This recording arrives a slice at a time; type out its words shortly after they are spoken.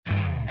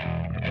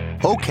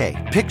Okay,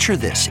 picture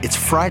this. It's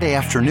Friday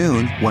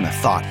afternoon when a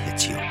thought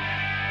hits you.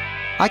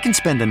 I can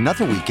spend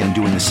another weekend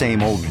doing the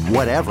same old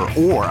whatever,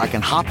 or I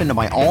can hop into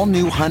my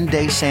all-new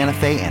Hyundai Santa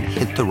Fe and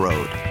hit the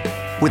road.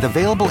 With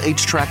available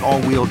H-Track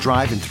all-wheel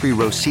drive and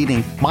 3-row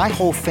seating, my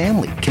whole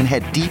family can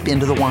head deep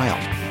into the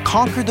wild.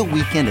 Conquer the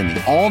weekend in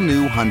the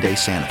all-new Hyundai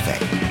Santa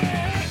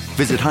Fe.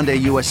 Visit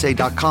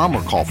HyundaiUSA.com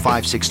or call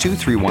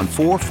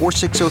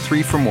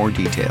 562-314-4603 for more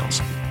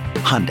details.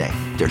 Hyundai,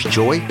 there's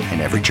joy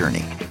in every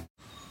journey.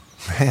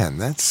 Man,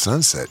 that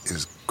sunset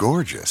is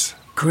gorgeous.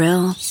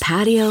 Grill,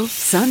 patio,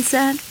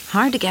 sunset.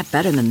 Hard to get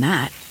better than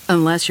that.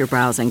 Unless you're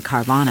browsing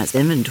Carvana's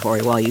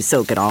inventory while you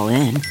soak it all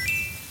in.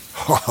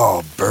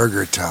 Oh,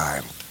 burger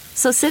time.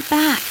 So sit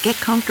back, get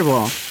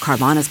comfortable.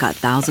 Carvana's got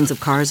thousands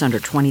of cars under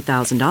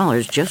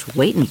 $20,000 just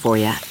waiting for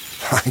you.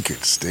 I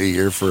could stay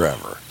here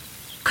forever.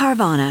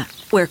 Carvana,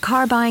 where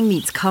car buying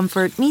meets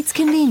comfort meets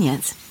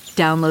convenience.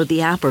 Download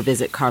the app or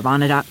visit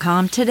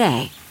Carvana.com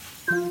today.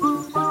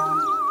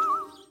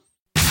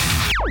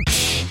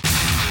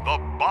 The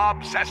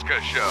Bob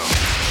Cesca Show.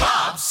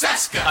 Bob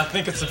Cesca. I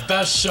think it's the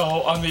best show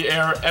on the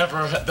air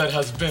ever that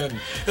has been.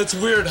 It's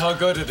weird how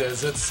good it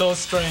is. It's so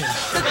strange.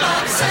 The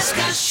Bob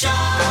Cesca Show.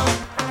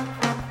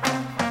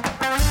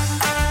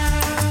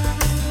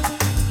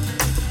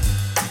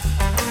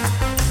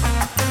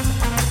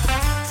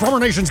 From our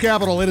nation's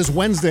capital, it is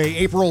Wednesday,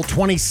 April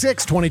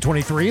 26,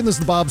 2023, and this is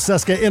the Bob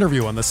Cesca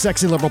interview on the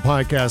Sexy Liberal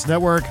Podcast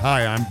Network.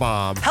 Hi, I'm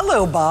Bob.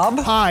 Hello, Bob.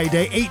 Hi,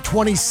 day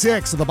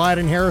 826 of the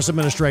Biden-Harris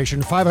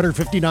administration,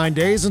 559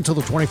 days until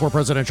the 24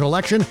 presidential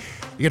election.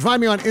 You can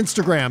find me on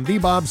Instagram, the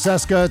Bob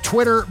Cesca,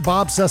 Twitter,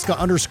 Bob Cesca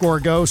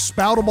 _go,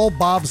 Spoutable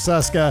Bob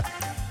Cesca,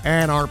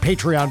 and our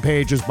Patreon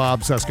page is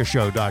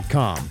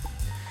bobcescashow.com.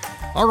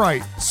 All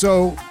right,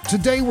 so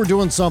today we're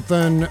doing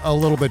something a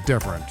little bit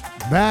different.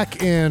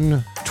 Back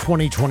in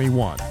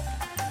 2021,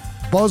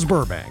 Buzz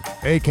Burbank,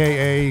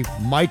 a.k.a.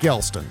 Mike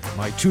Elston,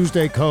 my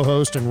Tuesday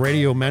co-host and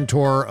radio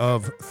mentor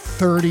of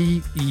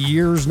 30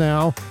 years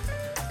now,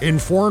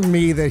 informed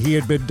me that he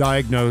had been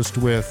diagnosed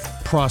with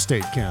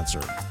prostate cancer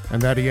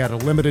and that he had a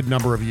limited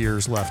number of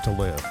years left to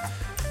live.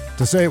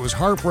 To say it was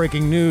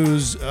heartbreaking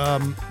news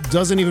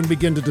doesn't even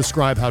begin to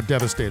describe how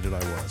devastated I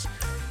was.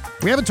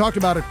 We haven't talked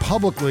about it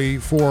publicly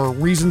for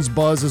reasons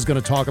Buzz is going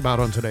to talk about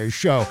on today's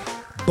show.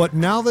 But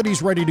now that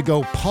he's ready to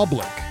go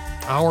public,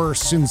 our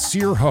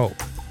sincere hope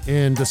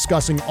in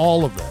discussing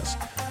all of this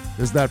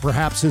is that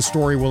perhaps his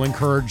story will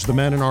encourage the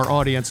men in our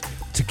audience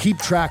to keep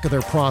track of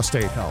their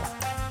prostate health,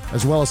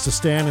 as well as to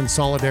stand in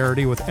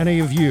solidarity with any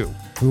of you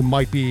who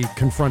might be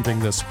confronting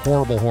this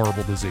horrible,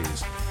 horrible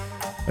disease.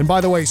 And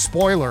by the way,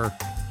 spoiler,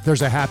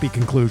 there's a happy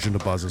conclusion to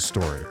Buzz's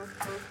story.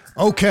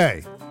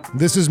 Okay,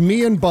 this is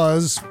me and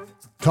Buzz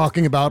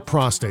talking about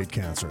prostate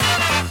cancer.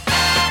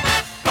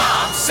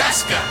 Bob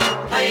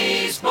Cesca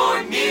plays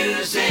more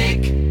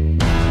music.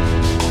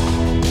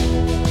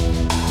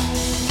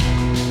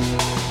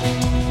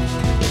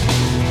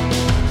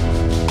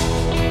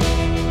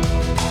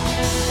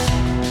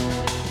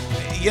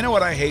 You know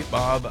what I hate,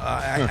 Bob?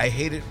 I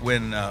hate it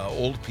when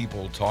old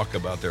people talk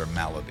about their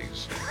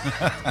maladies.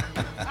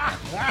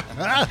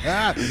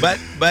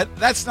 but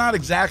that's not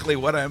exactly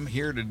what I'm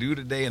here to do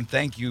today, and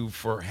thank you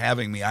for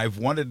having me. I've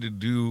wanted to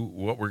do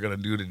what we're going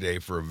to do today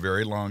for a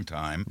very long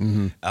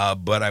time,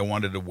 but I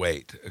wanted to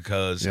wait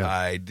because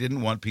I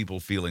didn't want people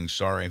feeling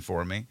sorry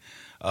for me.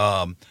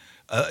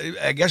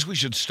 I guess we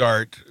should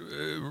start,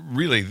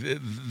 really,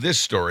 this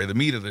story, the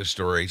meat of this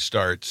story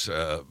starts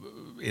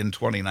in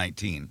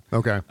 2019.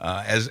 Okay.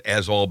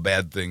 As all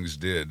bad things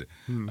did.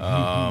 In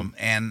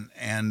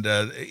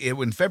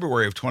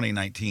February of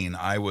 2019,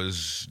 I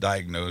was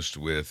diagnosed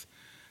with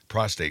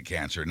prostate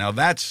cancer. Now,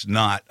 that's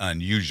not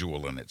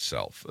unusual in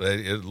itself.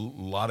 A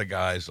lot of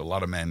guys, a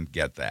lot of men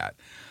get that.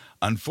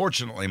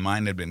 Unfortunately,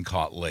 mine had been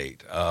caught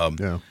late.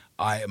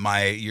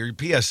 Your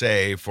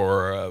PSA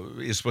for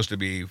is supposed to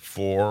be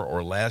 4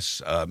 or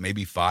less,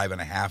 maybe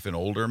 5.5 in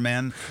older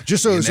men.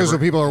 Just so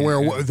people are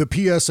aware, the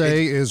PSA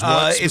is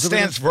what? It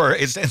stands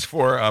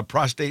for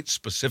prostate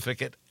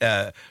specific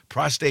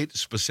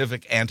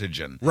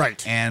antigen.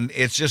 Right. And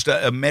it's just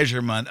a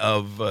measurement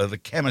of the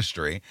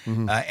chemistry.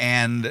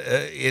 And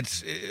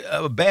it's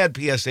a bad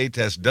PSA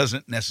test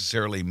doesn't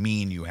necessarily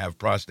mean you have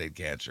prostate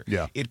cancer.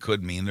 Yeah. It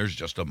could mean there's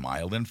just a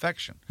mild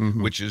infection,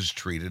 which is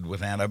treated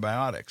with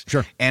antibiotics.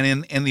 Sure. And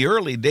in the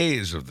early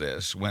days of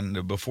this,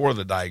 before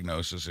the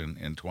diagnosis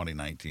in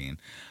 2019,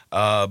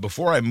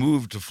 before I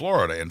moved to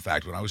Florida, in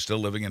fact, when I was still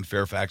living in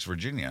Fairfax,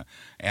 Virginia,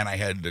 and I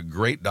had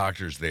great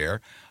doctors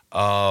there,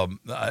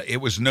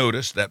 it was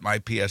noticed that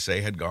my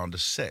PSA had gone to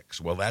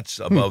 6. Well, that's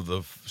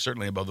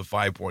certainly above the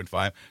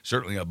 5.5,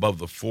 certainly above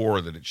the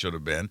 4 that it should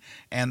have been,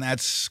 and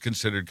that's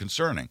considered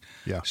concerning.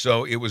 Yeah.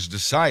 So it was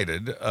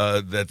decided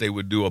that they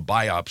would do a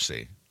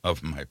biopsy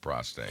of my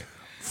prostate.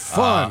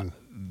 Fun.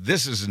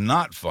 This is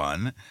not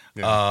fun.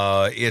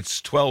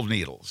 It's 12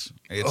 needles.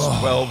 It's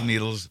 12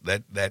 needles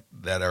that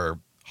are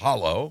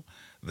hollow,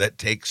 that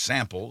take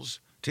samples,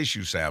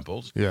 tissue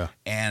samples,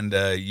 and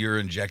you're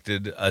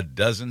injected a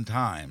dozen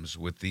times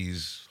with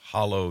these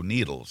hollow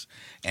needles.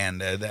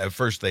 And at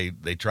first they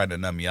tried to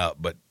numb you up,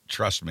 but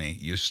trust me,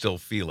 you still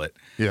feel it.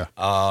 Yeah.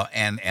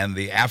 And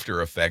the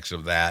after effects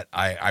of that,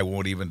 I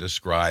won't even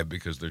describe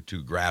because they're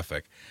too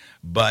graphic.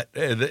 But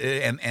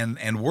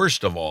and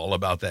worst of all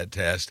about that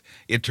test,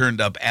 it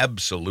turned up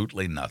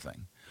absolutely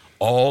nothing.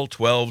 All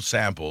 12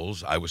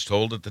 samples, I was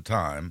told at the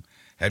time,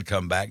 had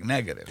come back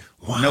negative.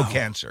 Wow. No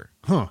cancer.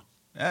 Huh.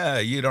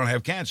 You don't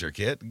have cancer,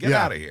 kid. Get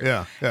Yeah, out of here.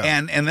 yeah.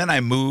 And then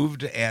I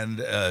moved, and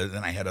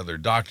then I had other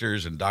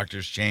doctors, and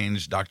doctors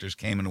changed. Doctors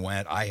came and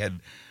went. I had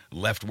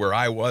left where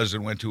I was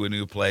and went to a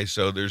new place,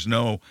 so there's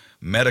no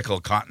medical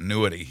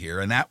continuity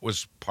here, and that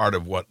was part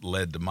of what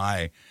led to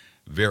my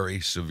very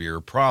severe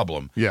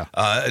problem. Yeah.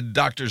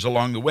 Doctors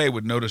along the way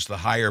would notice the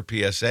higher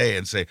PSA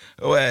and say,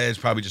 oh, it's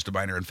probably just a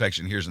minor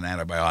infection. Here's an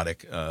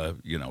antibiotic.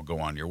 Go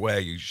on your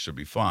way. You should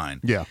be fine.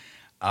 Yeah.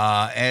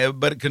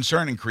 But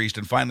concern increased,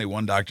 and finally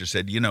one doctor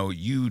said,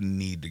 you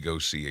need to go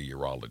see a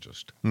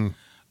urologist.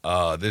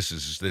 This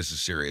is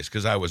serious,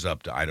 because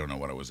I don't know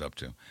what I was up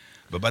to.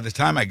 But by the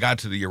time I got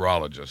to the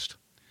urologist,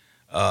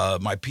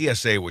 my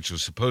PSA, which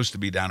was supposed to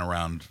be down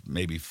around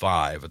maybe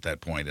 5 at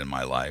that point in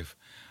my life,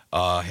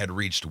 had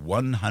reached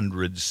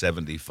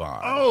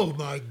 175. Oh,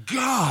 my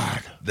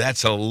God.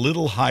 That's a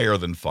little higher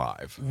than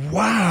 5.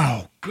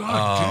 Wow.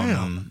 God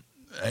damn.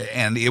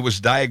 And it was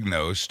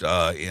diagnosed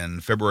in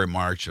February,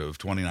 March of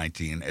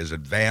 2019 as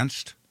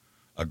advanced,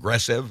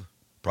 aggressive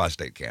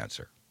prostate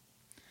cancer.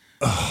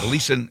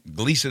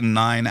 Gleason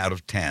 9 out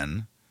of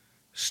 10,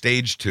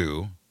 stage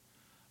 2.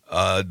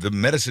 The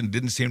medicine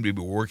didn't seem to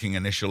be working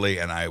initially,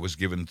 and I was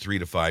given 3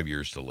 to 5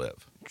 years to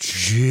live.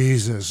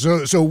 Jesus.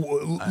 So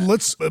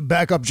let's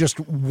back up just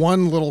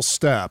one little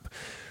step.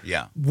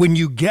 Yeah. When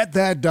you get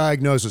that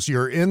diagnosis,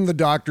 you're in the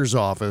doctor's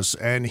office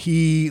and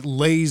he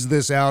lays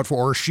this out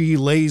or she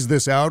lays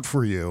this out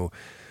for you.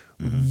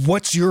 Mm-hmm.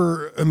 What's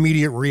your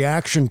immediate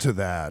reaction to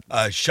that?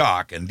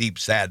 Shock and deep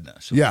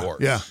sadness, of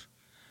course. Yeah.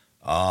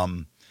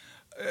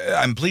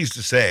 I'm pleased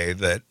to say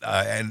that,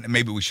 and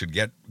maybe we should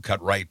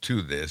cut right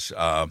to this,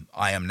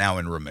 I am now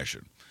in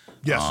remission.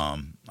 Yes.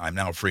 I'm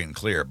now free and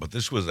clear, but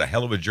this was a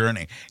hell of a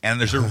journey.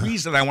 And there's a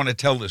reason I want to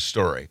tell this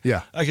story.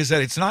 Yeah. Like I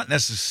said, it's not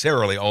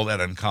necessarily all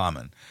that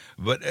uncommon,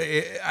 but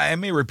I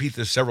may repeat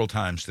this several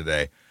times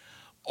today.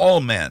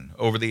 All men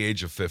over the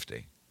age of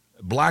 50,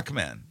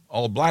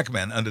 all black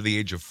men under the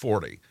age of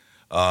 40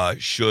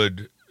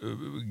 should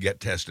get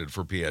tested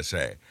for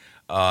PSA.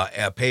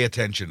 Pay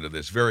attention to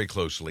this very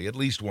closely, at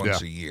least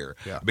once a year,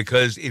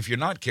 because if you're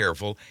not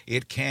careful,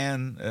 it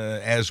can,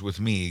 as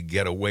with me,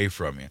 get away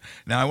from you.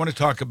 Now, I want to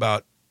talk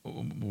about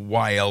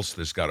why else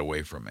this got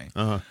away from me.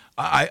 Uh-huh.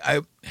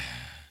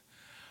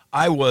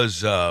 I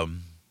was a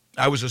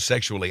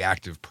sexually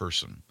active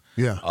person.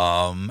 Yeah.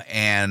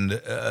 And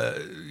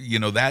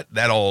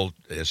that all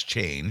has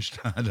changed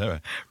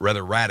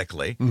rather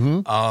radically.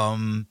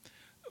 Mm-hmm.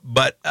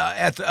 But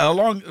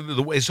along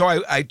the way, so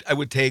I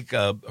would take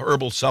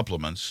herbal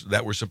supplements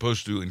that were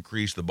supposed to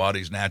increase the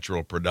body's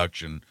natural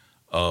production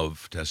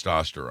of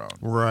testosterone.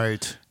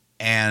 Right.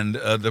 And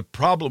the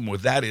problem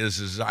with that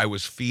is I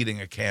was feeding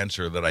a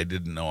cancer that I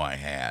didn't know I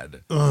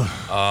had.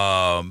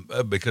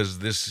 Because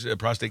this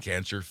prostate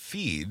cancer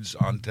feeds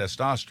on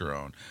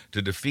testosterone.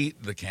 To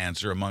defeat the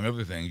cancer, among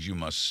other things, you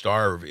must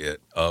starve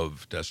it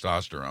of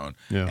testosterone.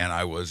 Yeah. And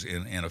I was,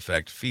 in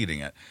effect,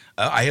 feeding it.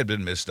 I had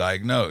been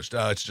misdiagnosed.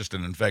 It's just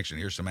an infection.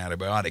 Here's some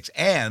antibiotics.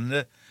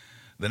 And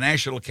the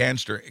National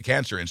Cancer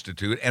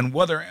Institute, and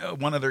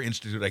one other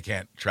institute I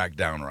can't track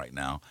down right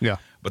now. Yeah.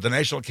 But the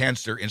National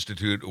Cancer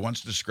Institute once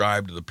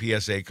described the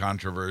PSA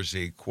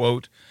controversy,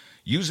 quote,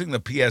 using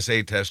the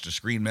PSA test to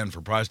screen men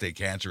for prostate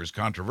cancer is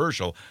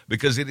controversial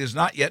because it is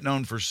not yet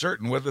known for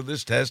certain whether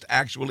this test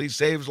actually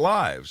saves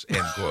lives,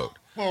 end quote.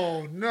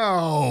 Oh,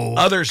 no.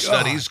 Other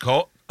studies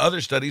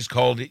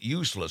called it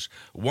useless.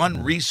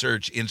 One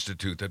research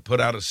institute that put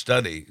out a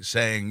study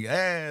saying,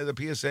 the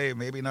PSA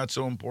maybe not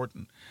so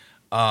important.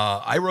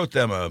 I wrote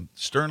them a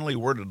sternly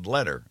worded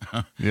letter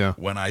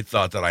when I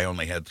thought that I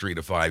only had 3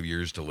 to 5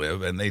 years to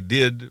live, and they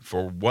did,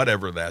 for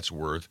whatever that's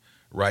worth,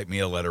 write me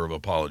a letter of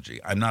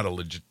apology. I'm not a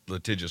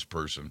litigious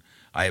person.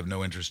 I have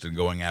no interest in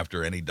going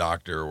after any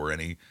doctor or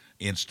any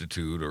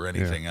institute or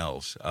anything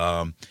else.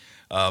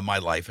 My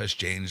life has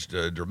changed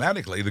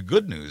dramatically. The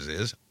good news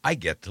is I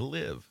get to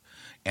live.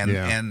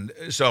 And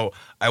so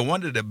I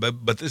wanted to,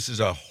 but this is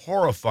a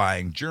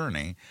horrifying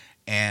journey.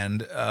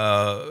 And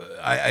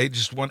I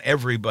just want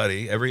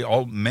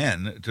all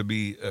men to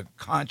be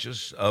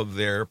conscious of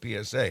their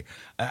PSA.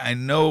 I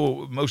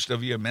know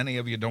many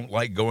of you don't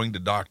like going to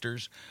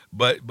doctors,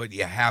 but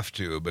you have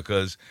to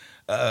because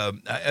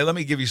let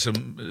me give you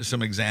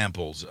some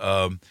examples.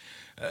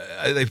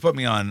 They put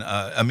me on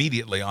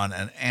immediately on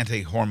an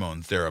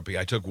anti-hormone therapy.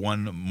 I took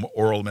one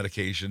oral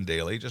medication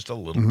daily, just a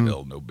little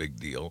pill, no big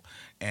deal.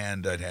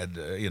 And it had,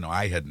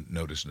 I hadn't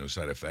noticed no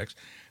side effects.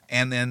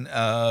 and then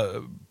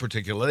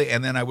particularly,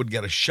 and then I would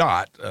get a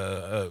shot,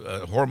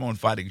 a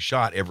hormone-fighting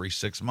shot every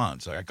 6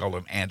 months. I call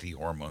it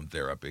anti-hormone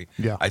therapy.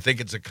 Yeah. I think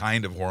it's a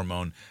kind of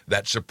hormone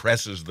that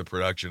suppresses the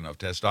production of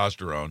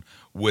testosterone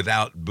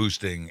without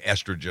boosting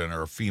estrogen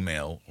or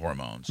female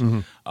hormones.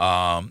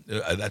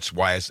 That's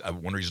why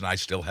one reason I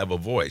still have a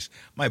voice.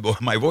 My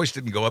voice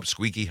didn't go up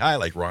squeaky high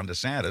like Ron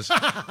DeSantis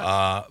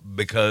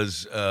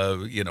because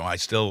I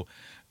still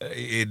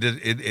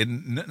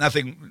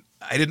nothing.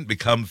 I didn't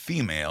become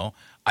female.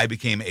 I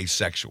became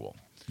asexual.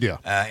 Yeah.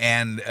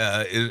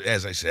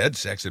 As I said,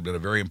 sex had been a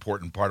very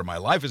important part of my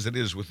life, as it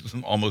is with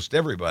almost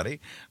everybody.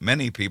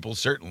 Many people,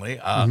 certainly.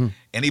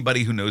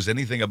 Anybody who knows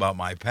anything about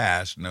my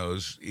past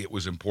knows it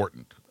was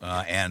important.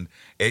 And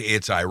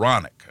it's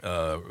ironic,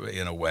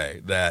 in a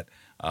way, that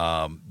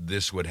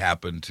this would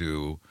happen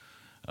to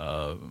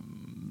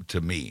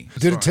me.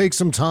 Did it take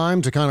some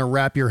time to kind of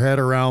wrap your head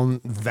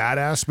around that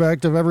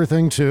aspect of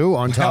everything, too,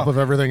 on top of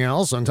everything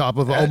else, on top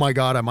of, oh, my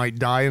God, I might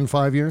die in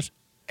 5 years?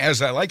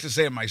 As I like to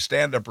say in my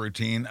stand-up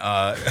routine,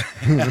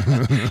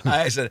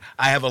 I said,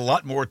 I have a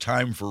lot more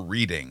time for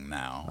reading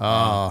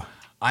now.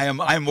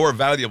 I'm more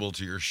valuable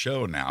to your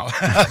show now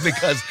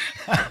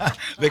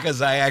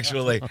because I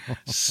actually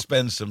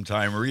spend some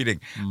time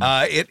reading.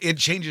 It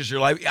changes your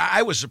life.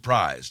 I was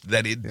surprised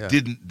that it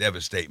didn't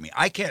devastate me.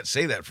 I can't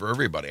say that for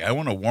everybody. I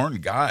want to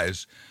warn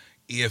guys,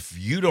 if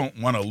you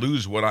don't want to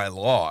lose what I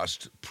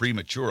lost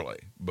prematurely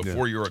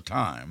before your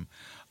time,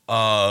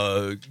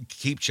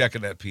 keep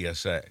checking that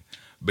PSA,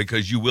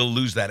 because you will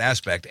lose that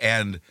aspect.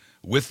 And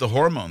with the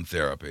hormone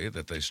therapy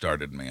that they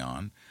started me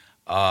on,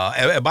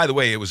 and by the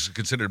way, it was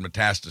considered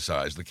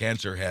metastasized. The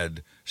cancer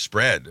had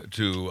spread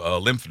to a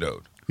lymph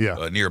node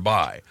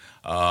nearby.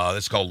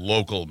 It's called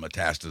local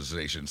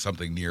metastasization,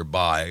 something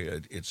nearby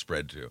it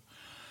spread to.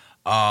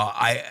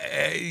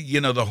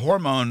 The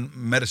hormone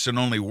medicine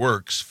only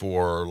works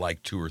for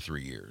like 2 or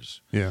 3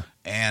 years. Yeah.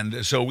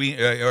 And so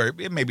or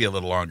it may be a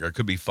little longer. It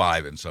could be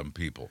 5 in some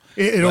people.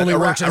 It only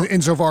works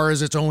insofar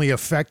as it's only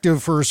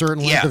effective for a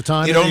certain length of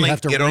time. You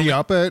have to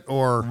re-up it,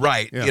 or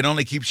right. Yeah. It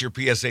only keeps your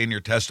PSA and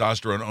your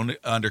testosterone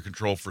under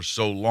control for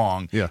so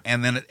long. Yeah.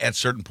 And then at a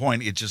certain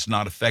point, it's just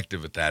not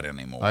effective at that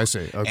anymore. I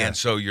see. Okay. And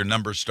so your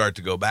numbers start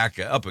to go back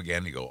up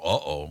again. You go,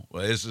 well,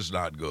 this is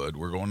not good.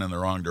 We're going in the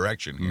wrong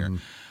direction here.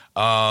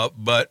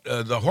 But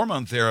the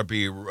hormone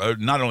therapy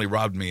not only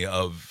robbed me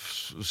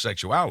of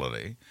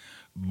sexuality,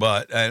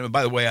 but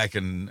by the way, I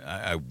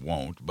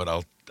won't,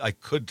 but I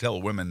could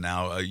tell women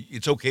now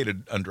it's okay to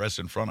undress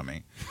in front of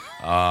me,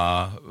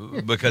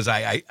 because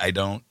I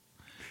don't.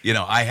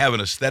 I have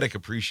an aesthetic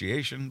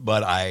appreciation,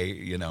 but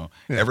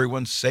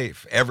everyone's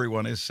safe.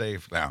 Everyone is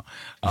safe now.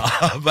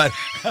 But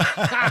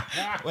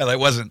well, it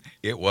wasn't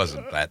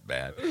that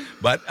bad.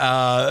 But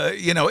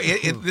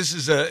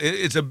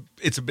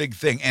it's a big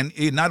thing. And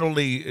not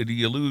only do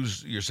you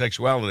lose your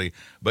sexuality,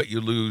 but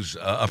you lose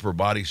upper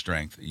body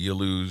strength. You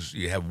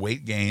have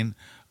weight gain.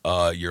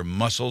 Your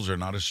muscles are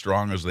not as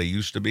strong as they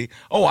used to be.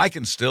 Oh, I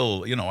can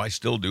still, I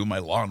still do my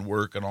lawn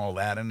work and all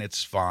that, and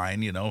it's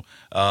fine,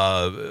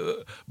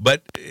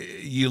 but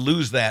you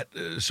lose that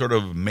sort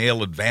of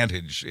male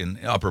advantage in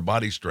upper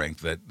body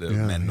strength that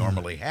men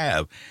normally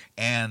have.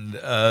 And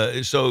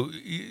so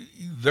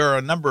there are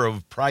a number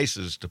of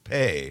prices to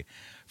pay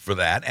for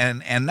that.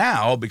 And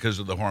now, because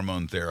of the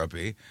hormone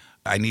therapy,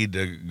 I need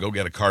to go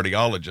get a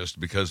cardiologist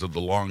because of the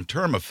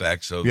long-term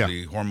effects of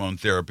the hormone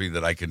therapy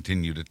that I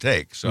continue to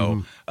take.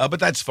 So, but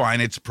that's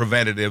fine. It's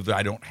preventative.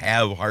 I don't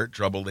have heart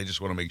trouble. They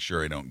just want to make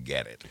sure I don't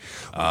get it.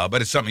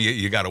 But it's something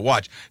you got to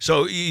watch.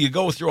 So you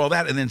go through all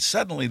that, and then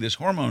suddenly this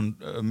hormone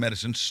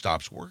medicine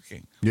stops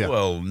working. Yeah.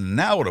 Well,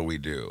 now what do we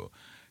do?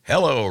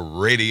 Hello,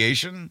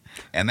 radiation.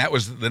 And that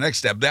was the next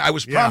step. I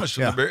was promised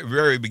from the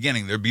very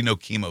beginning there'd be no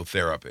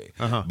chemotherapy.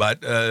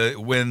 But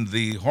when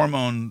the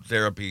hormone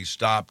therapy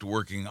stopped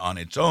working on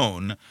its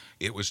own,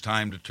 it was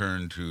time to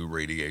turn to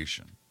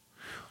radiation.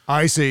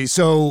 I see.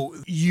 So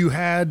you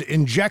had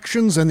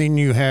injections and then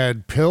you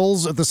had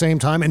pills at the same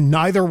time, and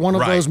neither one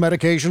of those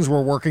medications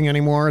were working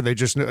anymore? They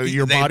just,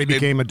 your body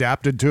became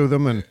adapted to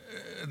them? And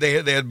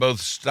They had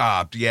both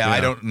stopped. Yeah, I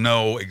don't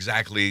know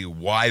exactly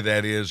why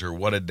that is or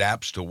what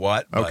adapts to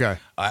what. But okay.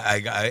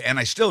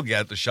 I still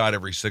get the shot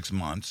every 6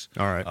 months.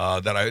 All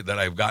right. That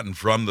I've gotten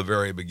from the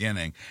very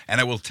beginning. And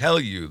I will tell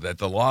you that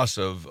the loss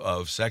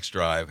of sex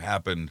drive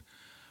happened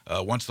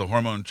once the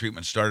hormone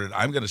treatment started.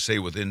 I'm going to say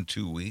within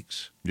 2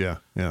 weeks. Yeah.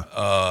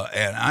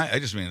 And I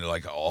just mean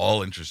like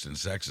all interest in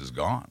sex is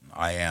gone.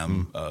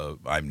 I'm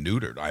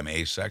neutered. I'm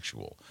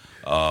asexual.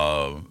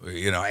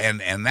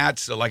 And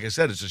that's, like I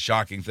said, it's a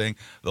shocking thing.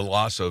 The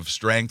loss of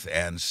strength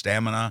and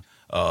stamina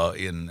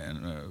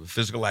in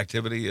physical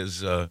activity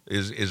is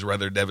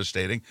rather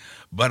devastating.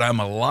 But I'm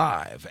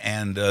alive,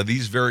 and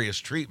these various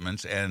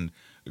treatments and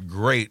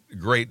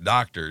great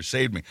doctors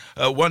saved me.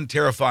 One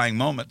terrifying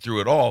moment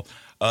through it all.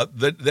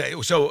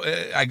 So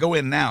I go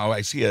in now.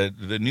 I see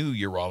the new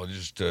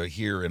urologist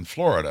here in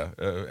Florida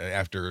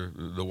after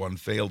the one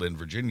failed in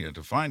Virginia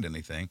to find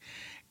anything.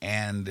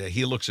 And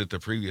he looks at the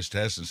previous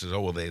test and says,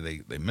 "Oh well,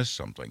 they missed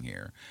something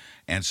here,"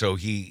 and so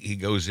he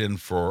goes in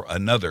for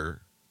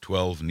another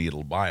 12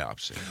 needle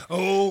biopsy.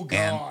 Oh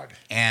God!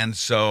 And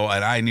so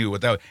I knew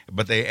what that.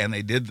 But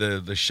they did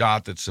the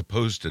shot that's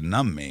supposed to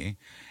numb me,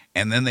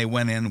 and then they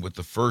went in with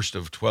the first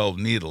of 12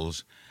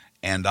 needles,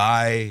 and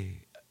I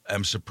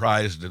am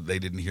surprised that they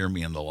didn't hear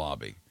me in the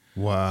lobby.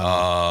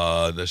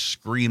 Wow! The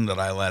scream that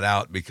I let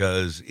out,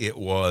 because it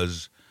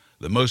was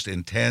the most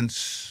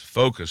intense,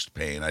 focused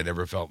pain I'd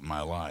ever felt in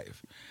my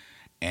life.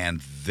 And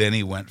then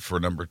he went for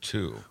number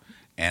 2.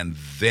 And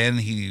then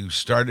he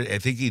started, I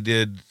think he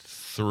did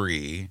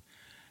 3.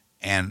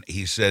 And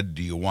he said,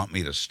 "Do you want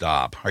me to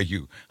stop? Are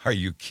you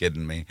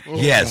kidding me?" Oh.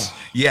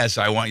 Yes,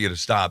 I want you to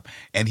stop.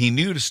 And he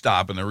knew to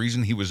stop. And the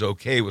reason he was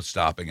okay with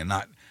stopping and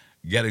not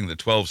getting the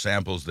 12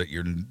 samples that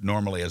you're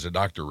normally as a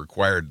doctor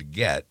required to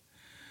get,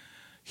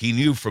 he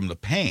knew from the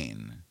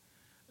pain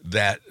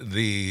that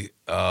the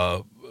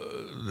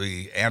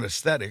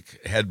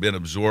anesthetic had been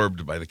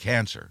absorbed by the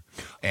cancer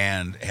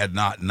and had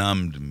not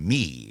numbed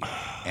me.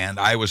 And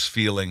I was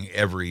feeling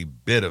every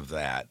bit of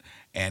that.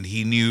 And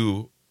he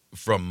knew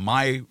from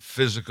my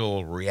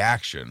physical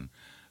reaction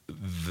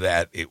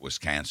that it was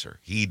cancer.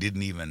 He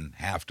didn't even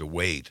have to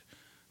wait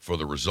for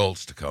the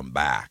results to come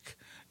back.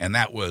 And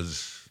that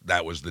was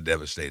the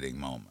devastating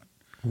moment.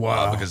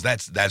 Wow. Because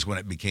that's when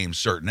it became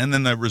certain. And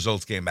then the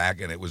results came back,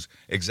 and it was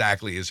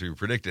exactly as he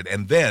predicted.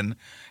 And then,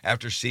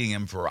 after seeing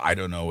him for, I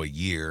don't know, a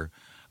year,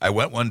 I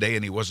went one day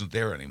and he wasn't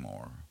there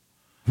anymore.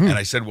 And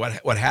I said,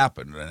 what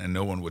happened? And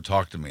no one would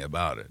talk to me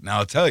about it. Now,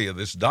 I'll tell you,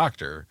 this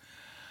doctor,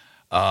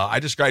 I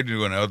described him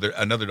to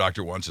another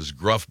doctor once as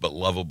gruff but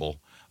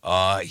lovable.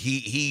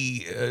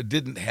 He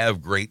didn't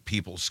have great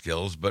people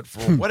skills, but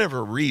for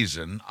whatever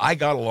reason, I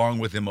got along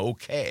with him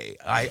okay.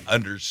 I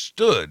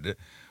understood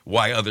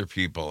why other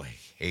people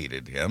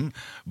hated him,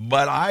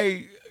 but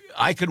I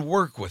could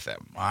work with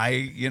him.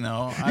 You're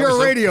a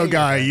radio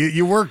guy.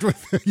 You worked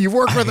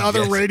with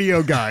other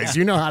radio guys.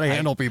 You know how to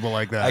handle people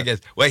like that. I guess.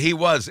 Well, he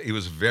was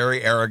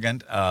very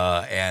arrogant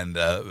and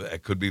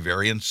could be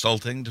very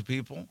insulting to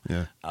people.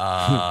 Yeah.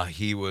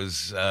 He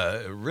was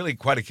really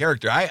quite a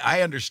character.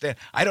 I understand.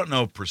 I don't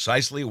know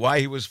precisely why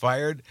he was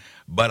fired,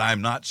 but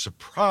I'm not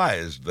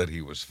surprised that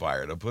he was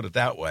fired. I'll put it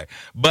that way.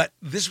 But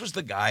this is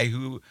the guy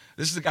who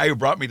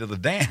brought me to the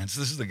dance.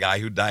 This is the guy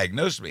who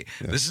diagnosed me.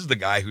 Yeah. This is the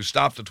guy who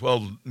stopped the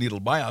 12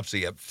 needle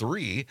biopsy at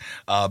 3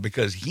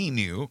 because he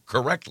knew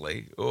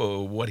correctly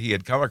what he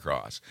had come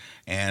across.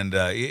 And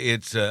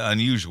it's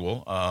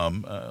unusual.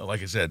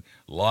 Like I said,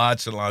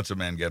 lots and lots of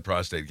men get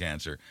prostate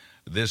cancer.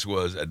 This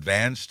was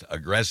advanced,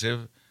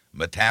 aggressive,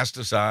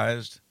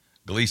 metastasized,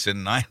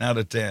 Gleason 9 out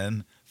of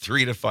 10,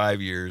 3 to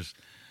 5 years.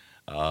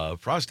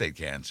 Prostate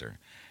cancer.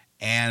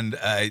 And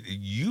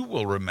you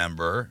will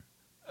remember,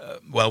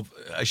 well,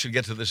 I should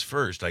get to this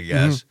first, I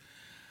guess.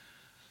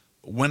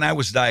 When I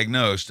was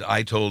diagnosed,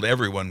 I told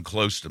everyone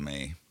close to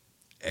me,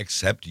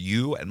 except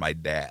you and my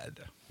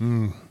dad.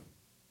 Why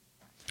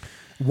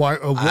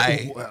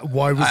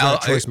was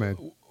that choice made?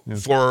 Yeah.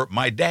 For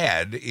my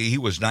dad, he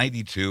was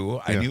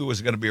 92. I knew he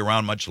was going to be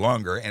around much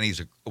longer, and he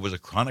was a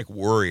chronic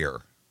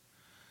worrier,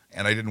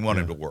 and I didn't want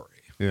him to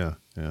worry. Yeah.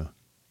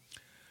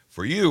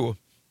 For you,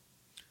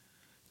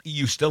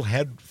 you still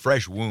had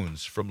fresh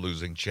wounds from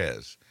losing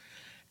Ches.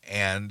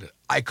 And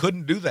I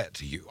couldn't do that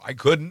to you. I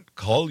couldn't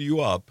call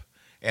you up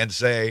and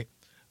say,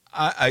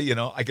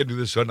 I could do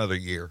this another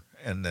year,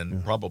 and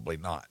then probably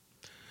not.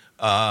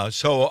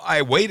 So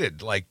I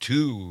waited like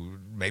 2,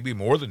 maybe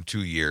more than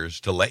 2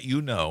 years to let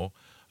you know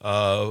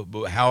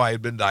how I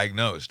had been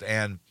diagnosed.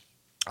 And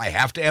I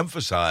have to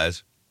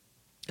emphasize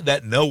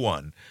that no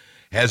one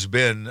has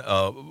been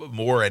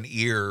more an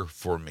ear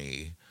for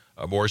me,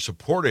 more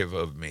supportive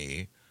of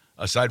me,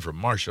 aside from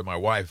Marcia, my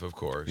wife, of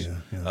course.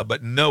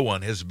 But no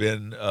one has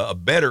been a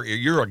better ear.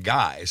 You're a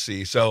guy,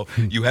 see, so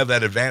you have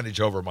that advantage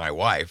over my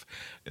wife.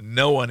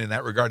 No one in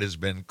that regard has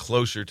been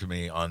closer to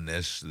me on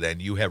this than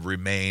you have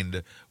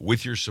remained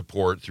with your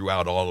support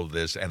throughout all of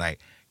this, and I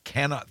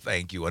cannot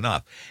thank you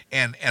enough.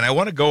 And I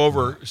want to go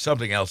over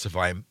something else, if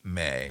I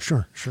may.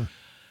 Sure.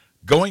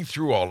 Going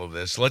through all of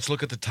this, let's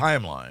look at the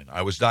timeline.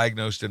 I was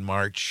diagnosed in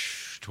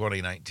March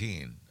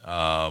 2019.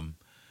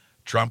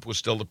 Trump was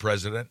still the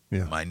president.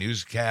 Yeah. My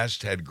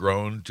newscast had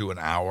grown to an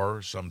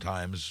hour,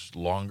 sometimes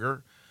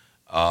longer.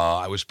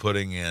 I was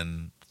putting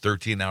in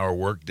 13-hour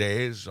work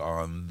days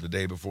on the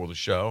day before the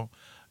show,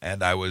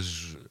 and I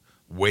was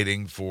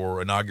waiting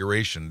for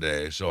Inauguration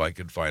Day so I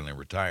could finally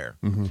retire.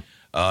 In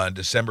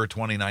December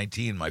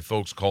 2019, my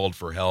folks called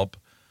for help,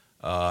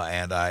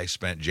 and I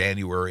spent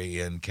January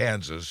in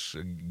Kansas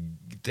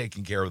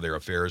taking care of their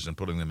affairs and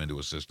putting them into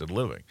assisted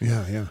living.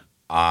 Yeah.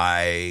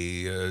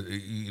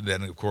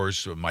 Then, of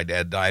course, my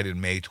dad died in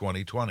May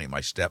 2020.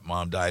 My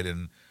stepmom died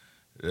in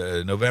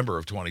November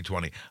of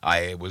 2020.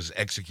 I was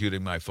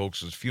executing my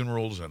folks'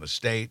 funerals and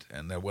estate,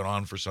 and that went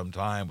on for some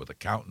time with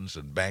accountants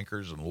and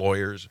bankers and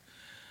lawyers.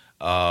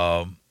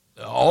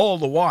 All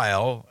the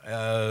while,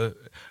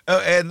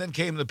 and then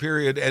came the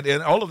period,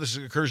 and all of this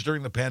occurs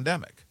during the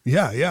pandemic.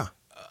 Yeah.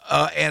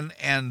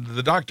 and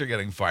the doctor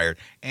getting fired,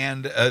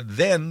 and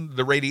then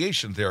the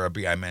radiation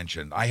therapy I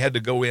mentioned. I had to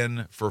go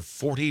in for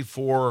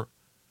 44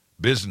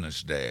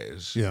 business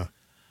days. Yeah.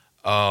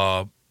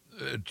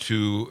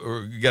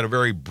 To get a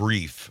very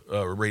brief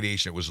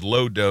radiation. It was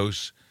low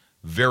dose,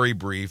 very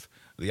brief.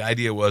 The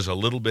idea was a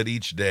little bit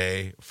each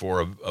day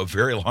for a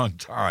very long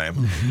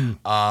time,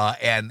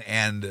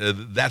 and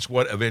that's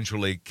what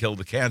eventually killed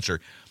the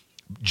cancer.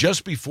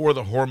 Just before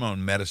the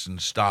hormone medicine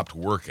stopped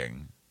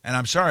working, and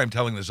I'm sorry I'm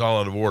telling this all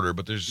out of order,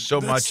 but there's so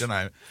much,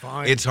 and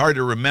it's hard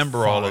to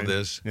remember all of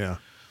this. Yeah.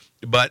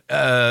 But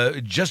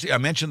I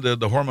mentioned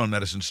the hormone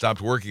medicine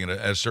stopped working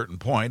at a certain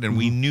point, and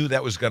we knew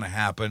that was going to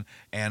happen,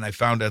 and I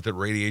found out that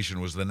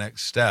radiation was the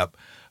next step.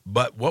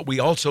 But what we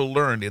also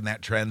learned in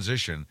that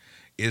transition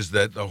is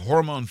that the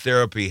hormone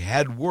therapy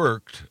had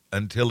worked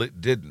until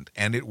it didn't,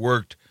 and it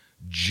worked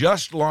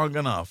just long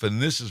enough,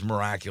 and this is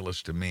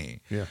miraculous to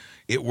me. Yeah.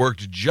 It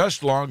worked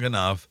just long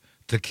enough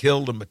to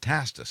kill the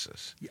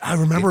metastasis. I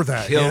remember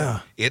that.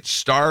 It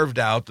starved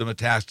out the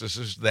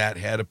metastasis that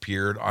had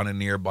appeared on a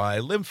nearby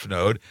lymph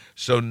node.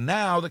 So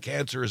now the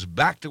cancer is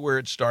back to where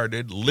it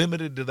started,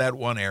 limited to that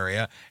one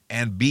area,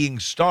 and being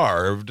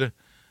starved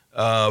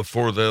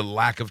for the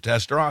lack of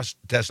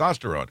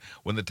testosterone.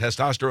 When the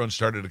testosterone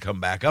started to come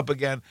back up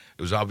again,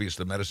 it was obvious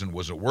the medicine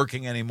wasn't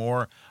working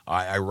anymore.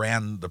 I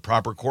ran the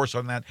proper course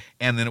on that,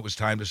 and then it was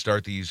time to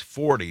start these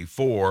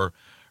 44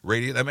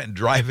 that meant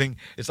driving.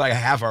 It's like a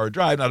half-hour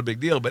drive, not a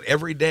big deal, but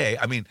every day.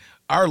 I mean,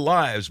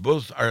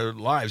 both our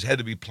lives had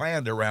to be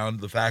planned around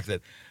the fact that,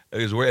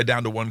 because we're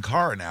down to one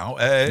car now,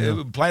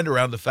 planned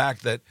around the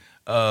fact that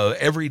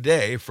every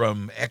day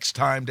from X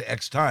time to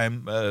X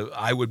time,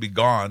 I would be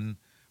gone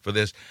for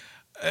this.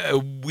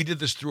 We did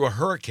this through a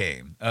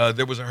hurricane.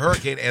 There was a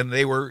hurricane, and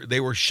they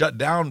were shut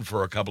down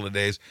for a couple of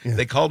days. Yeah.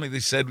 They called me. They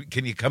said,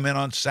 "Can you come in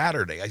on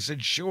Saturday?" I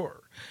said,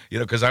 "Sure."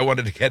 Because I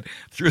wanted to get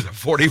through the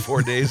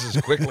 44 days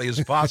as quickly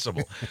as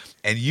possible.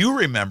 And you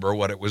remember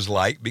what it was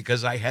like,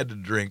 because I had to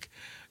drink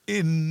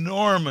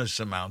enormous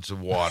amounts of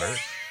water,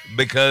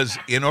 because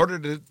in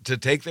order to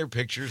take their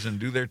pictures and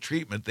do their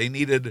treatment, they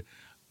needed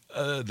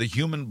the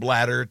human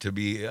bladder to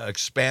be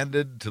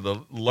expanded to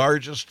the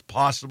largest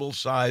possible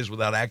size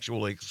without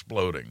actually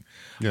exploding.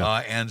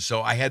 Yeah. And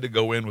so I had to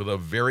go in with a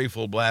very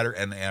full bladder,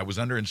 and I was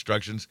under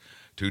instructions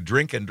to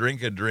drink and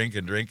drink and drink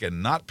and drink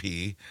and not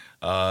pee.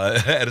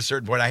 At a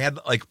certain point, I had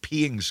like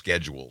peeing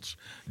schedules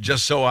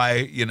just so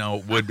I,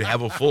 would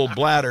have a full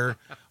bladder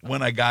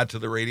when I got to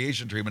the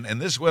radiation treatment.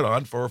 And this went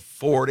on for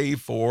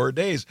 44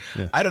 days.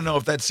 Yeah. I don't know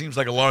if that seems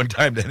like a long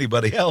time to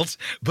anybody else,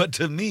 but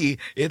to me,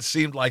 it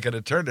seemed like an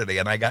eternity,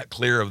 and I got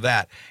clear of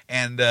that.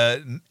 And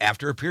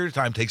after a period of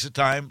time,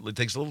 it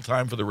takes a little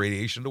time for the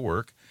radiation to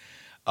work.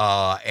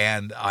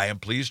 And I am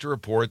pleased to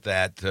report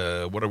that,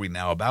 what are we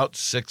now, about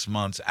 6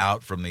 months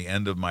out from the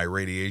end of my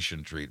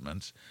radiation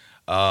treatments.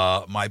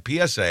 My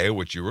PSA,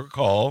 which you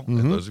recall,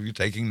 and those of you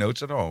taking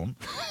notes at home,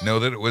 know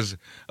that it was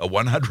a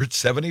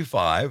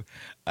 175.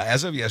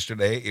 As of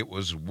yesterday, it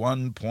was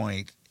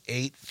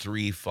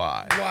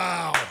 1.835.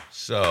 Wow.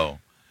 So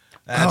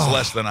that's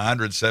less than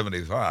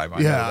 175. I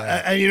know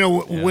that.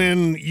 And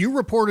when you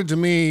reported to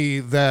me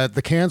that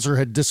the cancer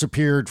had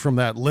disappeared from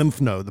that lymph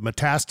node, the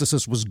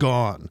metastasis was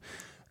gone.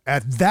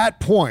 At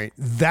that point,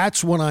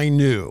 that's when I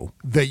knew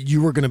that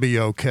you were going to be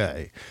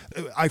okay.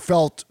 I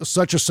felt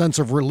such a sense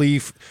of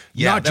relief,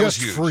 not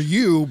just for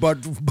you,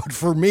 but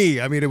for me.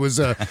 I mean, it was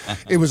a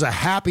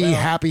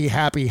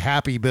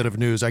happy bit of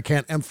news. I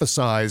can't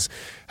emphasize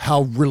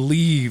how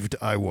relieved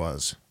I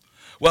was.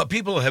 Well,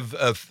 people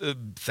have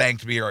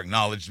thanked me or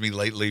acknowledged me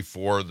lately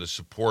for the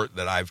support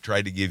that I've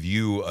tried to give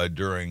you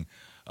during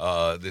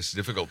this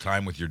difficult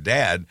time with your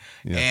dad.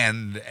 Yeah.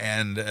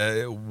 And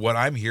what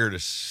I'm here to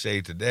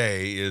say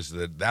today is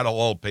that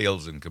all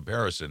pales in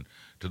comparison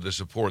to the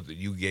support that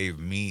you gave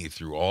me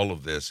through all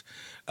of this.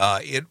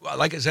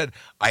 Like I said,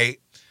 I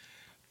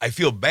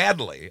feel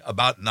badly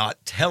about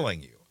not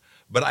telling you,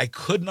 but I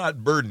could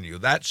not burden you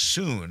that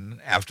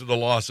soon after the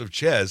loss of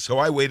Ches. So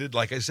I waited,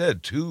 like I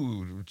said,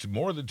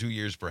 more than 2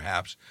 years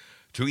perhaps,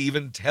 to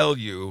even tell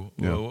you,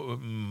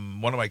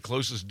 one of my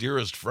closest,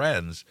 dearest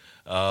friends,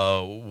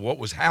 what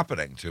was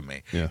happening to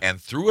me. Yeah. And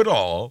through it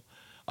all,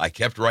 I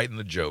kept writing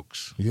the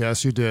jokes.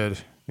 Yes, you did.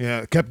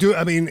 Yeah,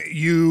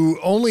 you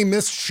only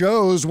missed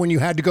shows when you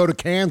had to go to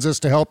Kansas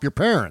to help your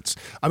parents.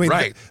 I mean,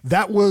 right.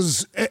 That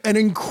was an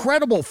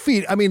incredible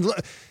feat. I mean,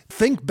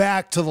 think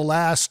back to the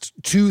last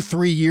 2,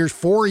 3 years,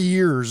 4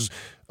 years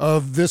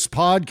of this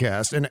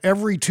podcast, and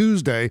every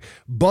Tuesday,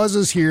 Buzz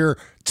is here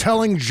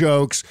telling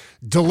jokes,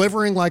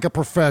 delivering like a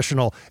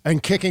professional,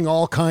 and kicking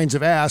all kinds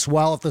of ass,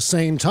 while at the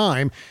same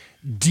time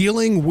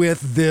dealing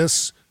with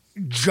this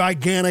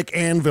gigantic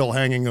anvil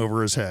hanging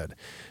over his head.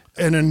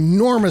 An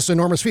enormous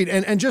feat.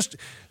 And just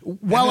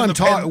while I'm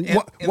talking...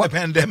 the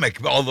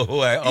pandemic, all the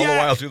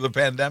while through the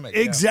pandemic.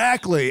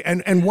 Exactly.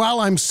 Yeah. And while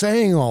I'm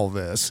saying all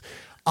this,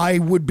 I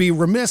would be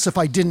remiss if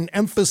I didn't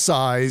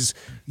emphasize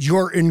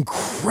your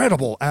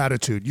incredible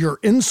attitude, your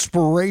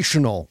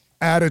inspirational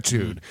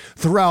attitude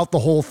throughout the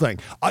whole thing.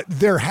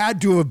 There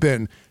had to have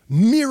been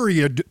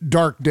myriad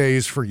dark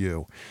days for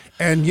you.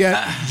 And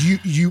yet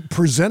you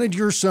presented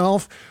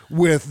yourself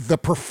with the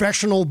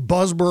professional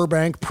Buzz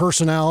Burbank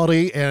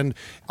personality and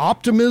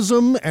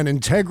optimism and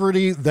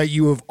integrity that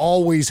you have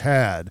always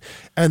had.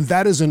 And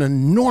that is an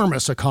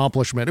enormous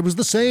accomplishment. It was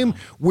the same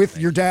with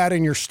your dad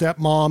and your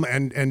stepmom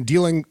and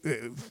dealing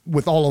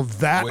with all of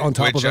that on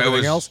top of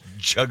everything else.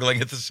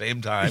 Juggling at the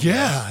same time.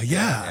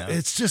 Yeah.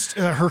 It's just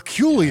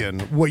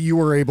Herculean what you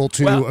were able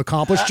to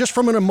accomplish just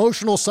from an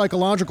emotional,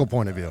 psychological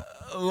point of view.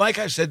 Like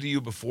I said to you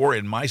before,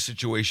 in my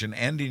situation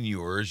and in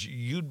yours,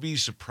 you'd be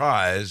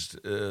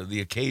surprised the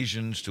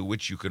occasions to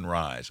which you can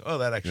rise. Oh,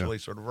 that actually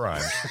sort of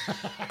rhymes.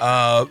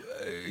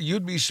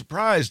 You'd be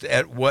surprised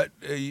at what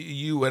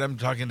and I'm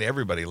talking to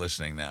everybody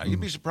listening now,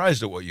 you'd be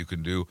surprised at what you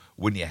can do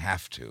when you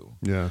have to.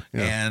 Yeah.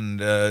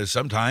 And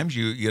sometimes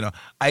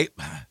I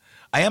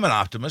am an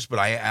optimist, but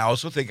I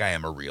also think I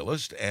am a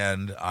realist,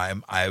 and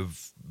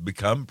I've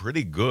become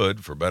pretty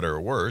good, for better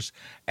or worse,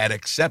 at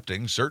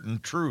accepting certain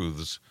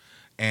truths.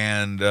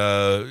 And,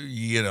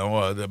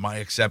 my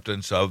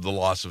acceptance of the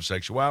loss of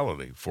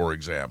sexuality, for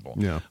example.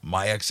 Yeah.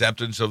 My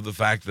acceptance of the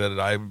fact that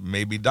I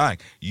may be dying.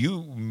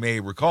 You may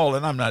recall,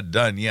 and I'm not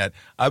done yet,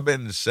 I've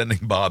been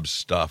sending Bob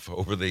stuff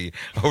over the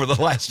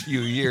last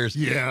few years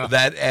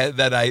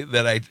that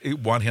I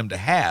want him to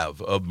have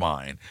of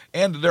mine.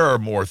 And there are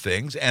more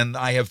things, and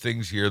I have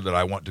things here that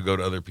I want to go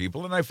to other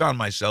people, and I found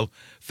myself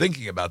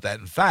thinking about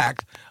that. In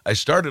fact, I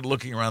started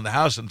looking around the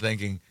house and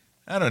thinking,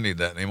 I don't need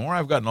that anymore.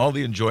 I've gotten all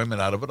the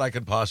enjoyment out of it I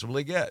could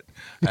possibly get.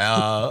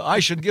 I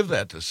should give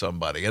that to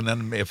somebody. And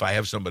then if I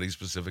have somebody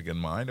specific in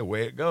mind,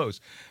 away it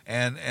goes.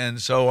 And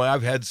so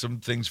I've had some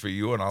things for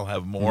you, and I'll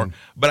have more.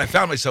 But I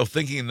found myself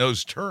thinking in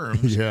those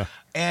terms. Yeah.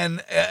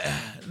 And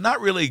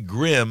not really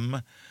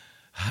grim.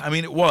 I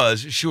mean, it was,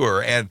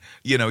 sure. And,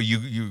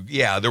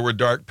 there were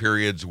dark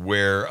periods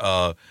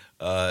where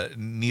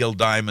Neil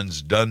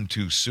Diamond's "Done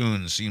Too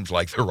Soon" seems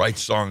like the right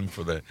song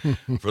for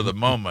the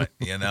moment,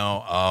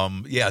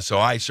 so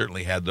I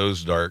certainly had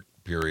those dark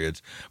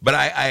periods. But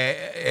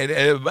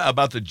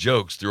about the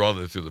jokes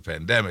through the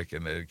pandemic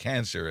and the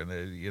cancer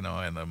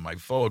and my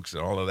folks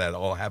and all of that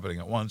all happening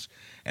at once,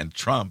 and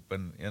Trump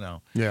and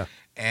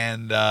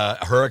and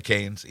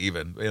hurricanes,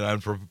 even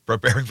I'm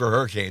preparing for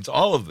hurricanes,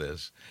 all of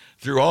this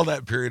through all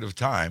that period of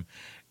time.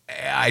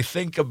 I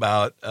think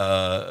about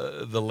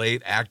the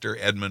late actor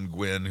Edmund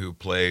Gwynn, who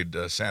played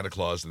Santa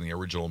Claus in the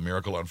original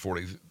Miracle on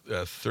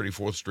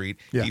 34th Street.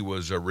 Yeah. He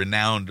was a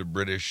renowned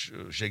British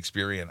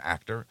Shakespearean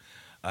actor.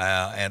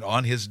 And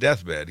on his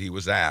deathbed, he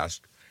was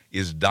asked,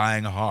 "Is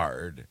dying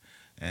hard?"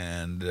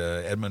 And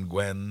Edmund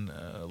Gwynn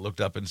looked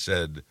up and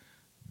said,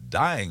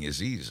 "Dying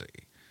is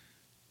easy.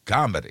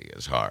 Comedy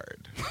is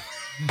hard."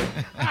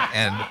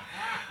 And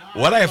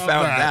what I have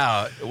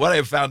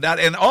found out,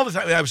 and all the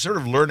time I'm sort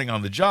of learning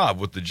on the job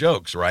with the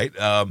jokes, right?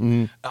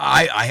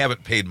 I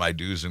haven't paid my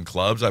dues in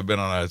clubs. I've been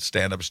on a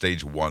stand-up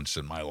stage once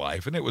in my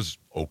life, and it was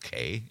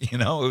okay,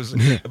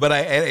 but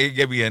it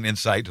gave me an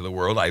insight to the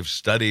world. I've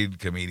studied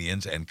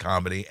comedians and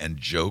comedy and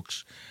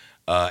jokes,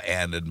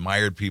 and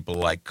admired people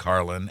like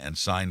Carlin and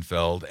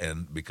Seinfeld,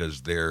 and because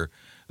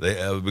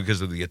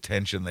of the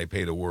attention they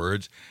pay to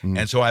words.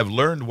 And so I've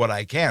learned what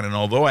I can, and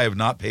although I have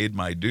not paid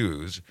my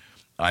dues,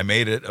 I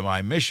made it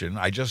my mission.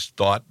 I just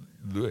thought,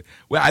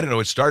 I don't know,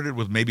 it started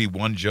with maybe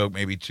one joke,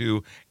 maybe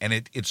two, and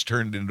it's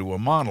turned into a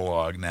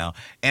monologue now.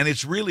 And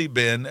it's really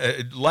been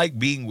like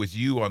being with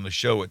you on the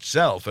show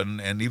itself,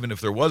 and even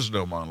if there was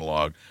no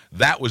monologue,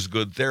 that was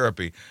good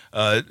therapy.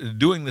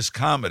 Doing this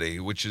comedy,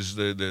 which is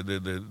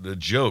the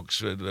jokes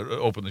that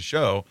open the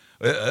show,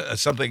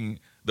 something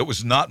that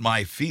was not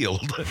my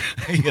field,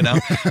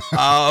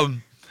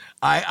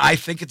 I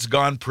think it's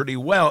gone pretty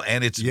well,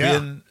 and it's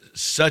been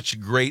such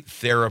great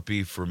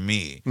therapy for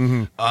me.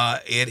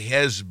 It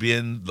has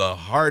been the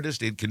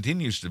hardest, it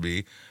continues to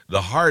be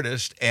the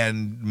hardest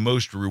and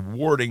most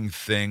rewarding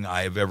thing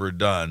I have ever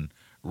done,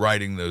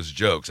 writing those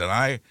jokes.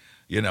 And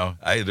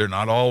they're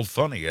not all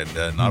funny, and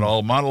not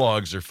all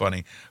monologues are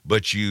funny,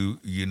 but you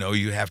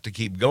have to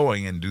keep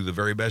going and do the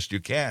very best you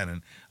can.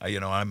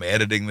 And I'm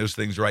editing those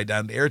things right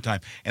down to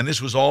airtime. And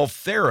this was all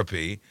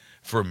therapy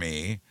for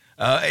me.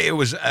 It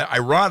was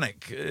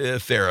ironic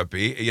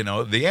therapy.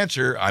 The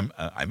answer,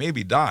 I may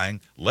be dying.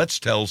 Let's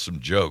tell some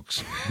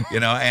jokes,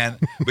 and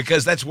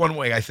because that's one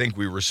way I think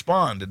we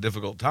respond to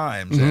difficult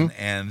times.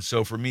 And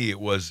so for me, it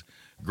was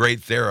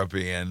great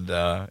therapy, and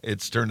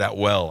it's turned out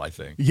well, I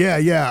think.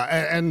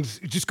 Yeah. And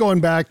just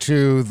going back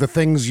to the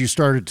things you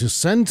started to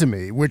send to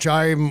me, which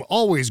I'm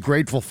always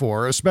grateful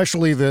for,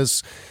 especially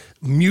this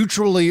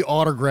mutually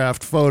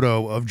autographed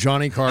photo of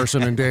Johnny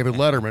Carson and David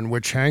Letterman,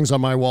 which hangs on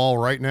my wall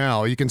right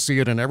now. You can see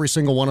it in every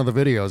single one of the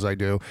videos I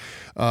do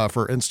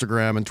for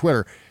Instagram and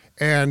Twitter.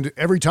 And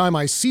every time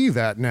I see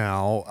that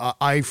now,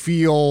 I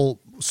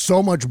feel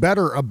so much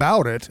better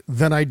about it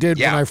than I did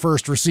when I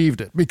first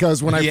received it.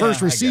 Because when I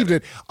first received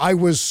it, I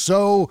was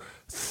so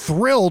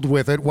thrilled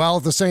with it, while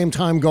at the same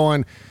time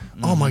going,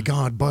 oh my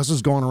God, Buzz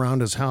is going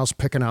around his house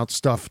picking out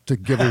stuff to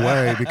give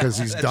away because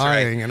he's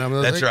dying. Right. And I'm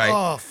That's like, right.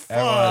 oh,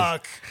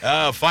 fuck.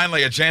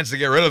 Finally a chance to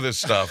get rid of this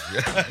stuff.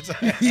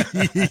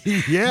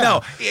 Yeah.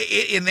 No,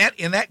 in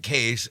that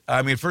case,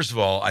 I mean, first of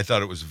all, I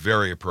thought it was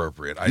very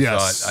appropriate. I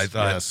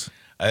thought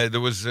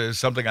there was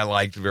something I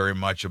liked very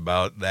much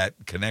about that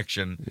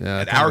connection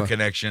and our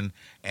connection,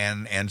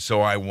 and so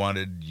I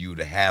wanted you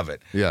to have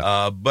it.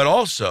 Yeah. But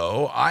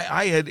also,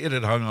 it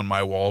had hung on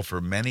my wall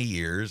for many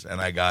years, and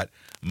I got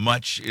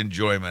much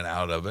enjoyment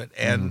out of it,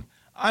 and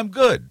I'm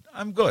good.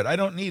 I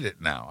don't need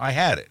it now. I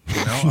had it,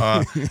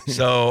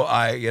 so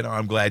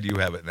I'm glad you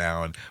have it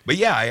now. But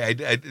yeah, I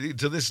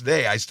to this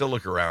day I still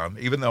look around,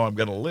 even though I'm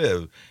going to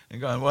live,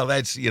 and going, well,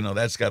 that's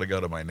got to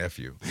go to my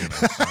nephew.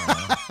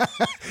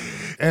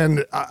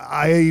 And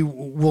I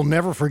will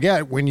never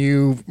forget when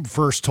you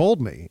first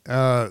told me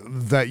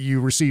that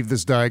you received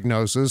this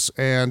diagnosis,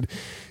 and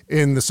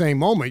in the same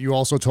moment, you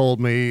also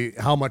told me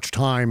how much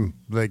time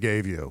they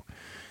gave you.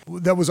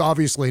 That was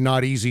obviously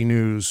not easy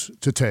news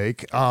to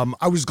take.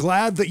 I was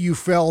glad that you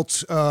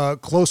felt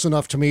close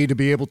enough to me to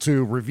be able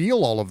to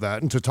reveal all of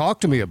that and to talk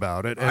to me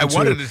about it. I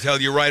wanted to tell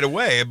you right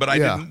away, but I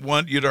didn't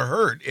want you to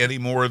hurt any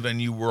more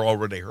than you were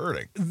already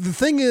hurting. The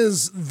thing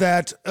is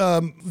that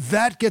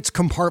that gets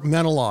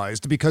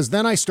compartmentalized, because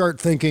then I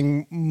start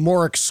thinking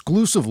more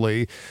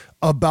exclusively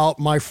about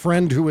my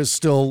friend who is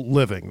still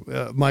living,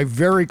 my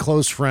very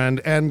close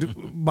friend, and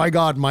my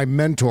God, my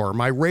mentor,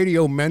 my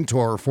radio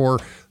mentor for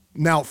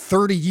now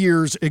 30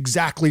 years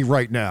exactly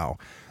right now.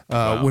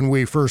 When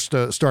we first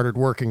started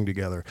working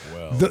together.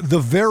 Well. The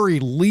very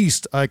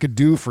least I could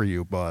do for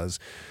you, Buzz,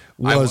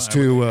 was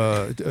to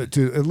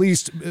at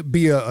least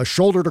be a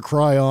shoulder to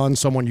cry on,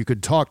 someone you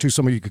could talk to,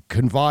 someone you could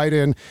confide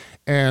in,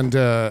 and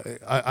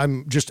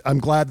I'm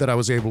glad that I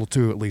was able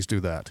to at least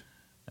do that.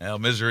 Well,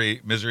 misery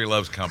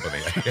loves company.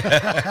 Like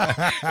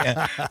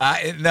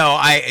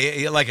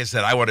I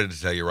said, I wanted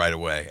to tell you right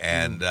away,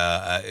 and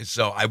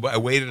so I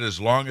waited as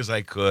long as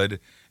I could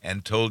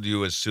and told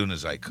you as soon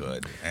as I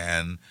could,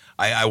 and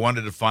I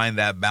wanted to find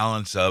that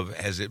balance of,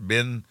 has it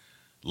been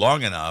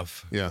long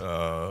enough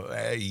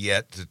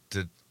yet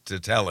to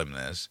tell him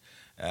this,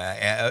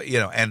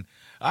 and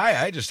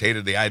I just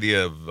hated the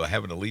idea of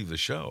having to leave the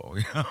show.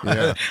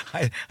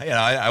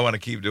 I want to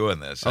keep doing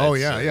this.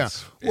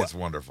 It's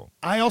wonderful.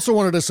 I also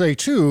wanted to say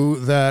too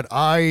that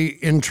I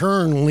in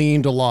turn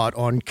leaned a lot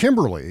on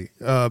Kimberly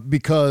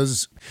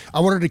because I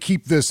wanted to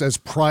keep this as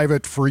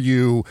private for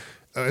you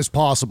as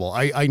possible.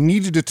 I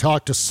needed to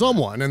talk to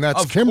someone, and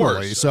that's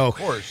Kimberly. Of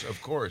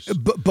course.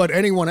 But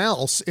anyone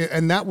else,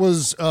 and that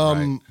was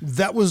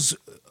that was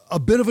a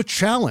bit of a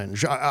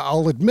challenge,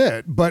 I'll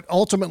admit, but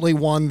ultimately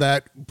one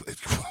that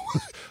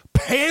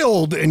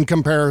paled in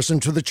comparison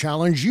to the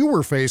challenge you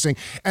were facing,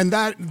 and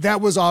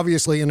that was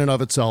obviously in and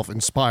of itself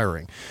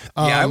inspiring.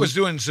 I was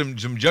doing some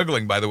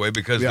juggling, by the way,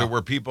 because there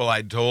were people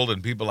I'd told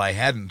and people I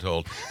hadn't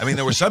told. I mean,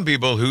 there were some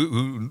people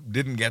who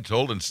didn't get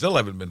told and still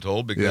haven't been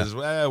told because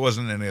it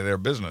wasn't any of their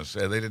business.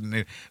 They didn't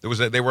need,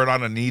 they weren't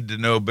on a need to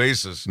know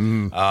basis.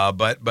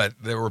 But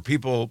there were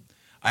people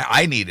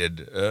I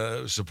needed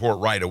support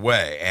right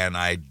away, and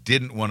I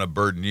didn't want to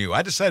burden you.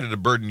 I decided to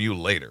burden you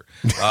later,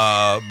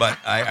 but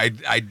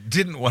I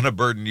didn't want to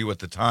burden you at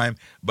the time.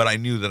 But I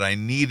knew that I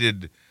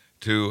needed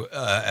to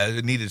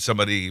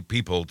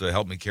people to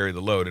help me carry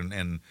the load,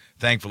 and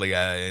thankfully,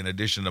 in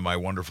addition to my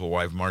wonderful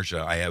wife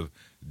Marcia, I have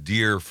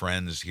dear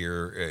friends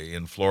here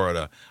in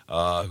Florida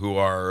who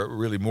are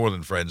really more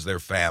than friends; they're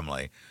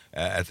family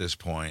at this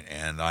point,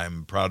 and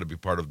I'm proud to be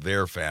part of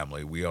their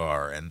family. We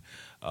are, and.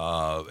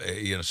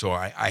 So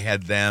I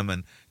had them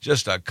and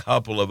just a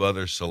couple of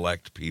other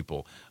select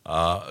people.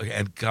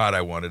 And God,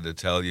 I wanted to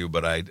tell you,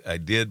 but I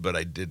did, but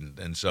I didn't.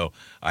 And so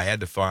I had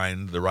to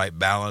find the right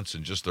balance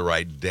and just the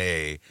right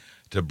day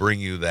to bring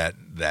you that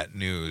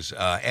news. You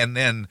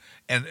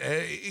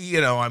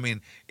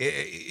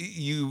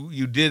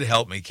did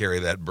help me carry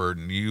that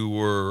burden. You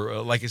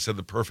were, like I said,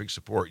 the perfect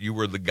support. You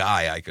were the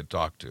guy I could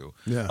talk to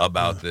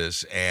about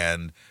this.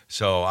 And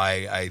so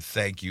I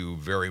thank you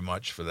very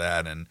much for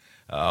that. And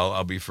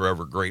I'll be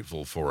forever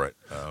grateful for it.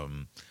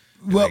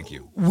 Thank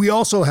you. We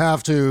also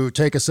have to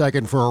take a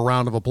second for a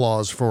round of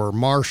applause for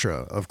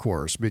Marcia, of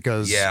course,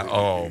 because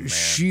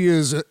she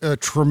is a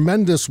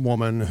tremendous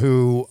woman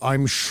who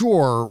I'm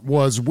sure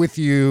was with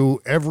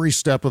you every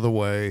step of the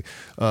way,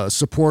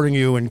 supporting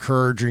you,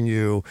 encouraging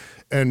you,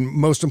 and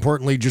most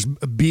importantly, just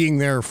being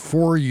there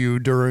for you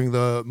during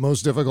the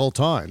most difficult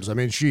times. I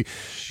mean,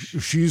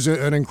 she's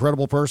an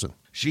incredible person.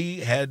 She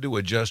had to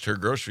adjust her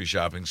grocery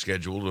shopping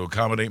schedule to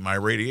accommodate my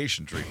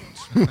radiation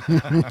treatments.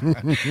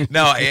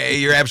 No,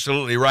 you're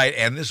absolutely right.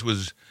 And this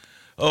was,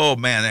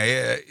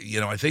 I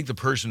think the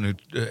person who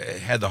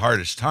had the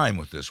hardest time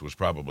with this was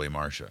probably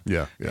Marcia.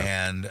 Yeah.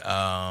 And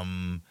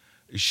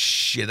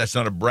that's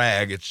not a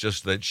brag. It's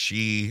just that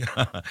she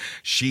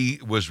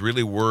was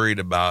really worried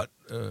about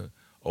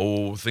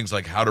things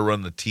like how to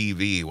run the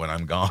TV when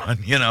I'm gone.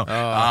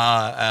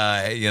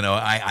 I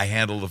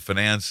handle the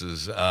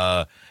finances.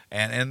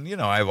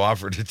 And I've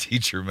offered to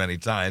teach her many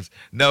times.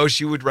 No,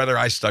 she would rather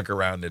I stuck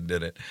around and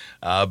did it.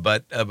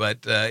 But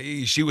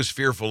she was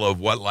fearful of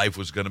what life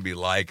was going to be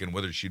like and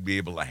whether she'd be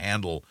able to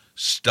handle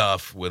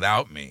stuff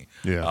without me.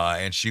 Yeah.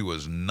 And she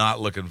was not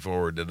looking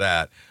forward to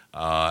that.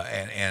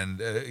 I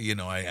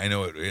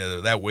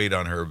know that weighed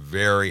on her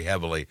very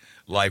heavily,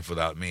 life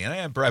without me.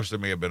 And perhaps there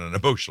may have been an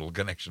emotional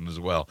connection as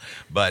well,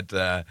 but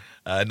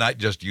not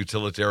just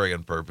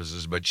utilitarian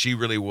purposes. But she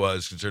really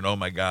was concerned, oh,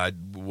 my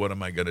God, what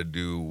am I going to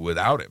do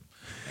without him?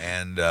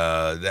 And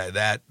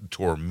that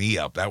tore me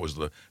up. That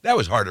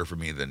was harder for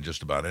me than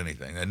just about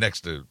anything. And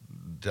next to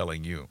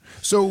telling you.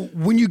 So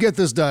when you get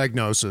this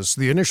diagnosis,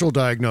 the initial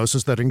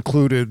diagnosis that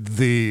included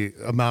the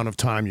amount of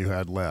time you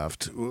had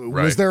left,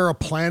 was there a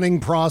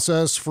planning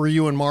process for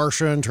you and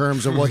Marcia in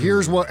terms of, well,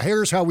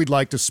 here's how we'd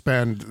like to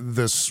spend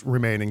this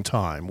remaining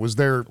time? Was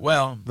there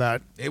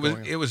that?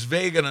 It was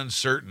vague and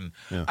uncertain.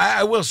 Yeah.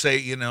 I will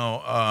say,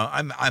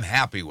 I'm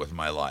happy with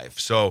my life.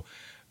 So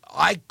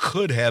I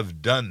could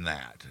have done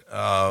that.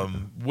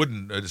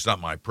 It's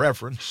not my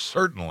preference,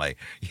 certainly.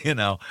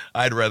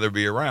 I'd rather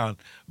be around.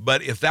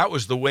 But if that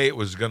was the way it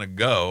was going to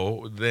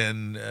go,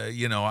 then,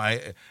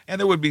 and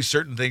there would be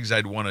certain things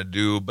I'd want to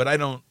do, but I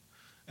don't,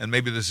 and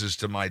maybe this is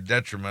to my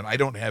detriment, I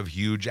don't have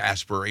huge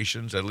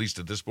aspirations, at least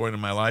at this point in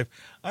my life.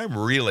 I'm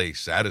really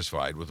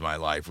satisfied with my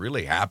life,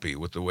 really happy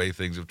with the way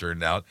things have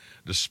turned out,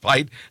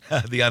 despite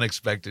the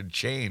unexpected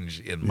change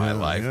in my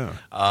life.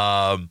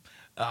 Yeah.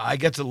 I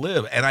get to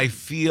live, and I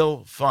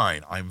feel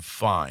fine. I'm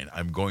fine.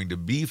 I'm going to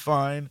be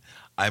fine.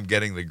 I'm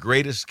getting the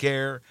greatest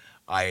care.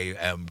 I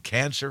am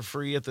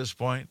cancer-free at this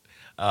point.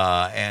 So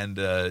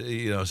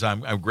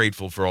I'm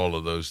grateful for all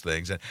of those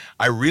things. And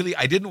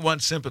I didn't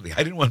want sympathy. I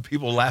didn't want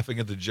people laughing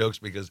at the jokes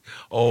because,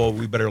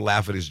 we better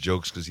laugh at his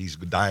jokes because he's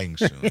dying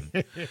soon.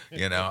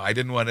 I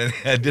didn't want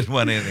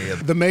any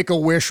of the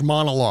Make-A-Wish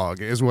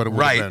monologue is what it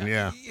would have been.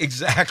 Yeah,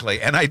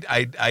 exactly. And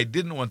I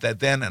didn't want that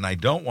then, and I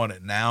don't want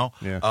it now.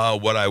 Yeah.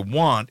 What I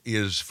want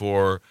is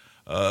for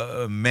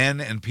men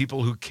and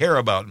people who care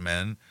about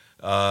men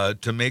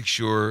to make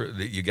sure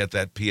that you get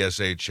that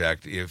PSA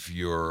checked if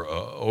you're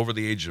over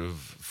the age of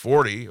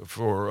 40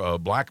 for a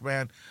black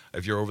man,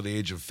 if you're over the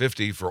age of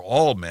 50 for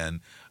all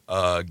men,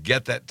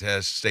 get that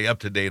test, stay up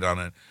to date on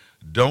it.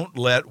 Don't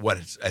let what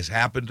has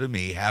happened to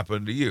me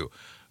happen to you.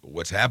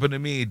 What's happened to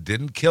me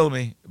didn't kill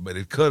me, but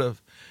it could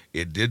have.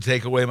 It did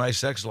take away my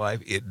sex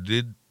life. It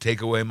did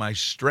take away my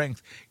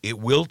strength. It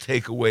will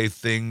take away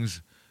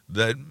things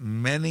that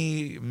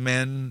many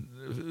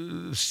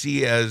men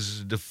see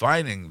as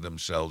defining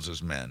themselves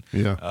as men.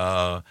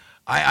 Yeah.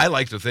 I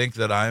like to think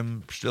that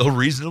I'm still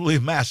reasonably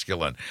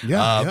masculine.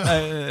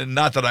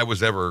 Not that I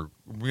was ever,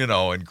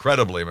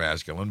 incredibly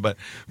masculine, but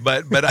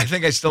I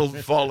think I still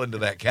fall into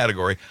that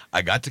category.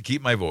 I got to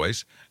keep my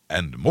voice,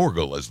 and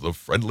Morgul as the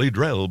friendly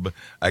Drelb.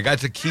 I got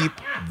to keep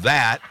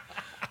that.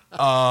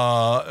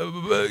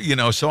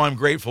 So I'm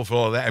grateful for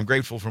all that. I'm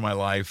grateful for my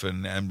life,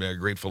 and I'm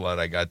grateful that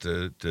I got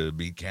to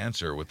beat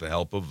cancer with the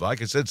help of,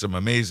 like I said, some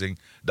amazing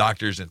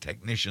doctors and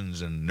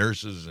technicians and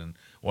nurses and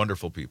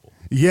wonderful people.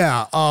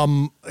 Yeah.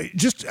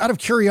 Just out of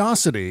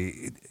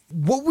curiosity,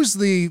 what was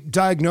the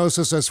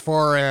diagnosis as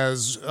far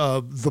as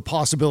the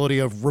possibility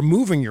of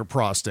removing your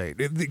prostate?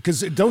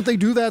 Because don't they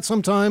do that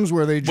sometimes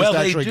where they just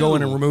actually go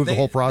in and remove the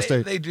whole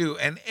prostate? They do,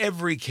 and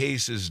every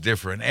case is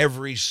different.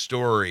 Every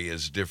story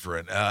is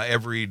different.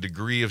 Every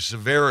degree of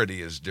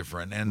severity is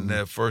different.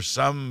 And for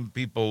some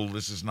people,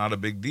 this is not a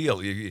big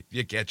deal.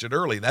 You catch it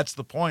early. That's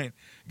the point,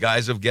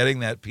 guys, of getting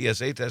that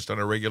PSA test on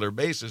a regular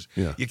basis.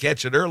 Yeah. You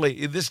catch it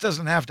early. This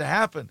doesn't have to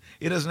happen.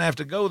 It doesn't have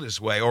to go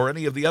this way or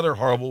any of the other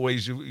horrible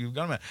ways you've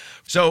gone about.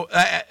 So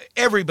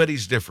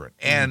everybody's different.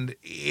 And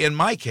in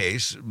my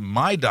case,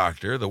 my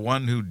doctor, the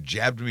one who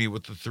jabbed me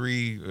with the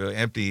 3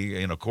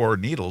 empty core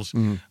needles,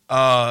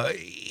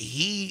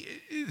 he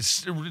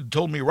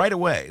told me right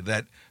away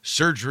that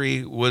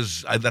surgery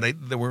was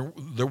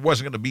there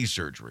wasn't going to be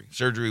surgery.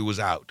 Surgery was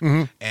out,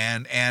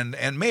 and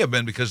may have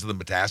been because of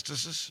the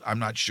metastasis. I'm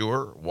not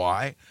sure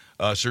why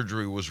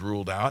surgery was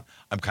ruled out.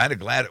 I'm kind of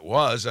glad it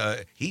was.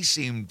 He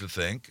seemed to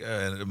think,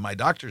 my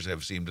doctors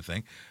have seemed to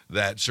think,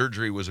 that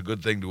surgery was a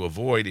good thing to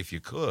avoid if you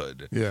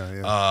could.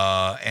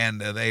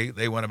 And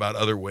they went about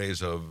other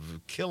ways of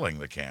killing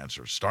the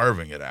cancer,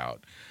 starving it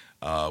out.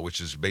 Which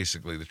is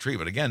basically the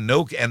treatment. Again,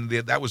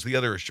 that was the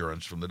other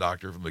assurance from the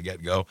doctor from the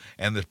get-go,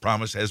 and the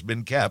promise has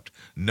been kept,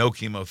 no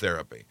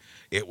chemotherapy.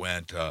 It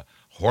went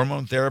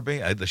hormone therapy.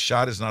 The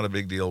shot is not a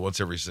big deal.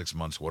 Once every 6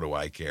 months, what do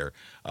I care?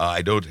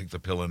 I don't take the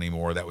pill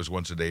anymore. That was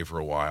once a day for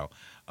a while.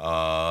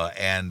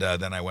 And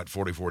then I went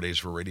 44 days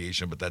for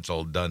radiation, but that's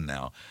all done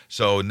now.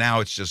 So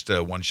now it's just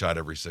one shot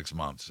every 6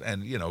 months,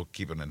 and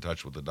keeping in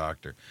touch with the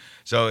doctor.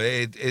 So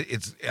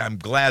I'm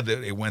glad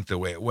that it went the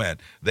way it went.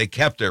 They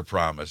kept their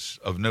promise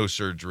of no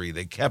surgery.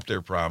 They kept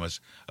their promise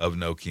of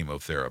no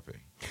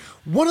chemotherapy.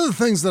 One of the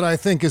things that I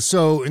think is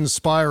so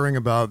inspiring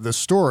about this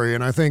story,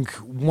 and I think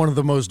one of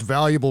the most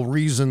valuable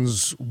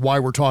reasons why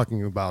we're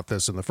talking about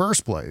this in the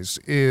first place,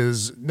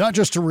 is not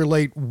just to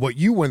relate what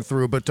you went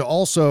through, but to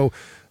also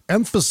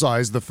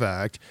emphasize the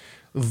fact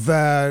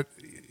that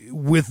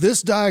with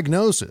this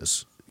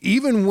diagnosis,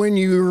 even when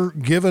you're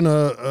given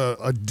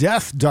a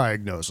death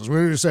diagnosis,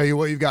 we're going to say,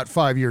 well, you've got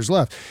 5 years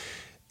left.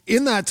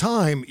 In that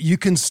time, you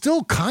can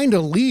still kind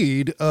of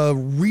lead a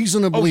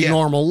reasonably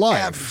normal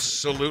life.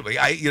 Absolutely.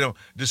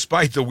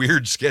 Despite the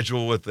weird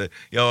schedule with the,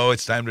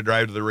 it's time to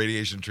drive to the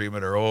radiation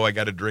treatment, or, I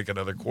got to drink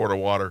another quart of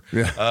water.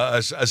 Yeah.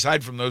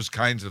 Aside from those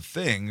kinds of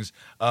things,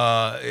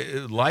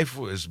 life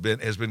has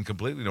been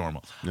completely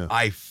normal. Yeah.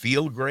 I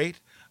feel great.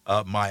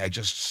 I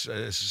just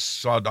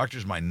saw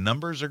doctors. My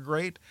numbers are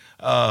great.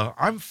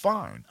 I'm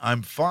fine.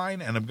 I'm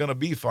fine, and I'm going to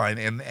be fine.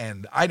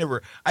 And I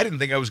didn't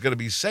think I was going to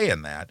be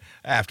saying that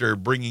after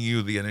bringing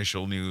you the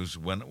initial news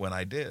when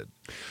I did.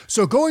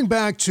 So going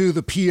back to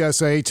the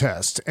PSA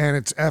test and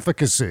its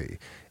efficacy,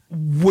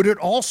 would it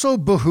also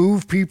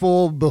behoove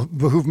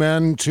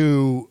men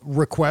to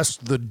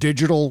request the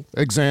digital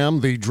exam,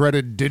 the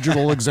dreaded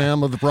digital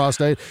exam of the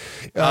prostate,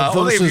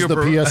 versus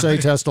the PSA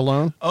test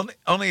alone?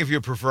 Only if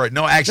you prefer it.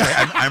 No, actually,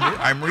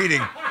 I'm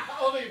reading.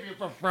 Only if you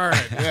prefer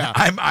it. Yeah.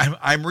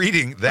 I'm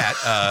reading that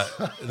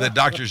the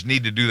doctors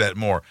need to do that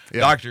more. Yeah.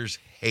 Doctors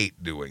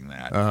hate doing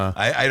that. Uh-huh.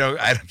 I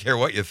don't care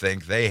what you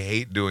think. They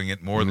hate doing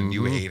it more than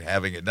you hate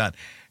having it done.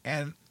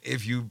 And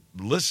if you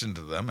listen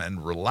to them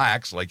and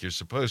relax like you're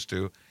supposed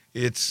to,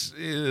 it's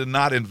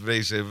not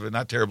invasive,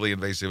 not terribly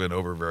invasive, and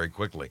over very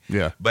quickly.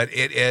 Yeah. But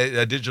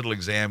a digital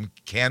exam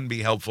can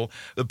be helpful.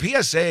 The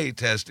PSA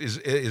test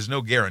is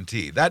no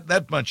guarantee.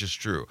 That much is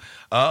true.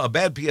 A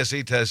bad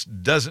PSA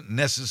test doesn't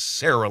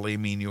necessarily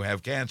mean you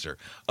have cancer.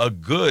 A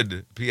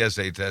good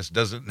PSA test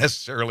doesn't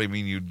necessarily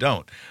mean you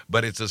don't.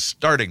 But it's a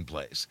starting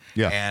place.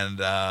 Yeah.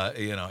 And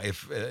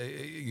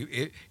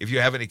if you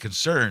have any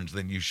concerns,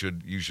 then you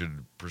should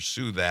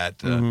pursue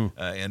that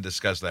and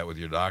discuss that with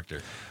your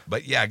doctor.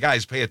 But yeah,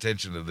 guys, pay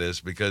attention to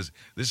this, because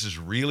this is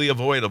really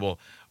avoidable.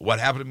 What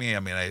happened to me,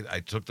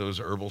 I took those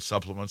herbal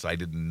supplements. I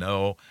didn't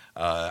know.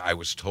 I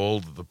was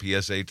told that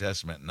the PSA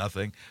test meant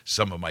nothing.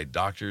 Some of my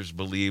doctors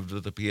believed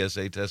that the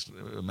PSA test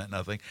meant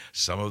nothing.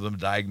 Some of them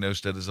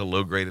diagnosed it as a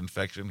low-grade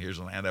infection. Here's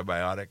an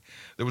antibiotic.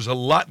 There was a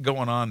lot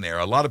going on there.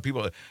 A lot of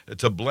people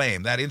to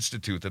blame. That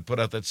institute that put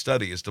out that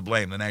study is to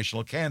blame. The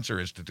National Cancer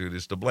Institute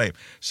is to blame.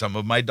 Some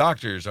of my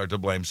doctors are to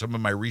blame. Some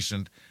of my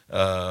recent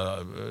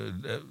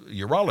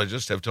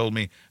urologists have told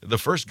me the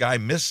first guy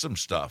missed some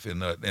stuff in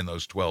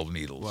those 12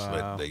 needles.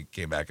 Wow. They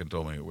came back and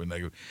told me it was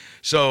negative.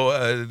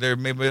 So there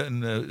may have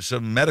been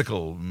some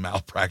medical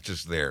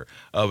malpractice there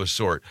of a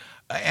sort.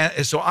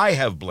 And so I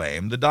have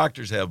blame. The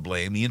doctors have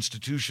blame. The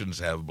institutions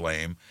have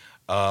blame.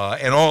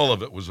 And all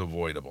of it was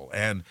avoidable.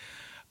 And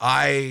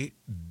I,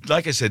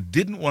 like I said,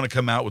 didn't want to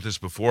come out with this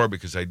before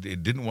because I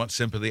didn't want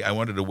sympathy. I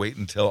wanted to wait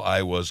until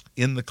I was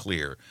in the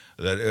clear,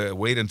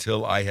 wait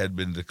until I had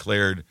been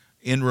declared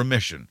in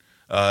remission,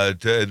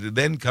 to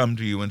then come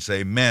to you and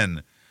say,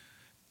 men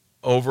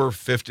over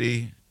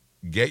 50,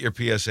 get your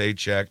PSA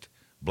checked.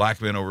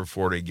 Black men over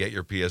 40, get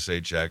your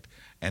PSA checked,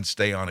 and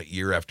stay on it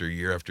year after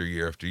year after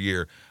year after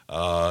year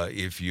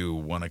if you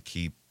want to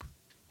keep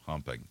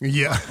humping.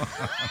 Yeah,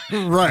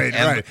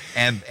 right.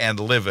 And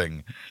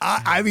living.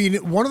 I mean,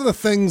 one of the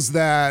things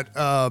that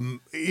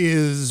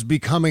is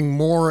becoming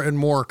more and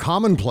more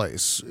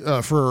commonplace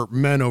for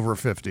men over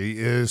 50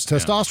 is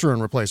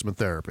testosterone replacement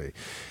therapy.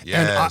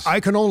 Yes. And I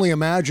can only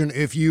imagine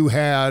if you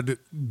had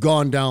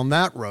gone down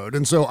that road.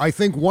 And so I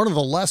think one of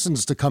the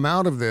lessons to come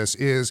out of this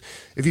is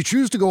if you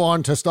choose to go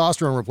on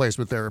testosterone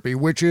replacement therapy,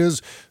 which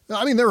is,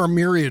 there are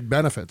myriad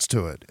benefits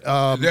to it.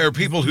 There are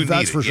people who need it,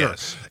 that's for sure.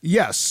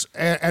 Yes.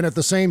 And at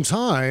the same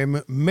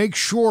time, make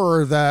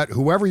sure that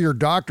whoever your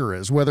doctor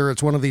is, whether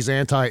it's one of these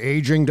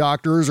anti-aging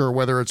doctors or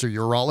whether it's a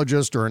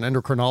urologist or an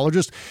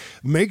endocrinologist,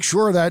 make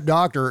sure that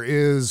doctor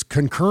is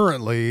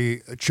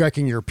concurrently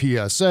checking your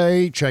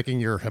PSA, checking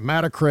your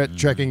hematocrit,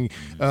 checking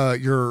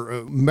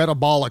your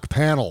metabolic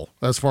panel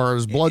as far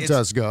as blood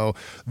tests go,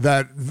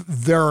 that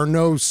there are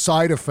no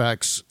side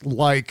effects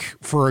like,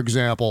 for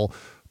example,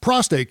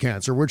 prostate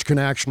cancer, which can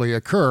actually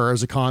occur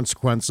as a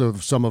consequence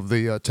of some of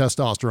the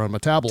testosterone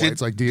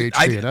metabolites like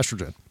DHT and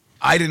estrogen.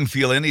 I didn't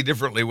feel any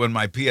differently when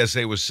my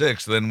PSA was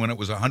 6 than when it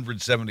was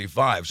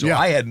 175. So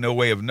I had no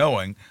way of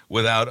knowing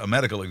without a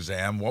medical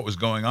exam what was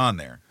going on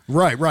there.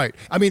 Right.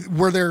 I mean,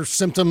 were there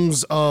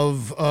symptoms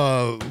of,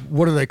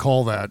 what do they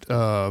call that?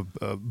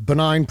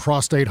 Benign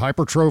prostate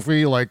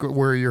hypertrophy, like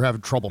where you're having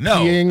trouble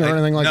peeing or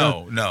anything like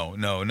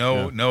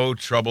that? No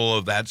trouble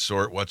of that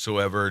sort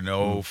whatsoever.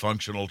 No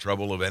functional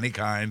trouble of any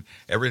kind.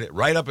 Everything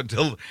right up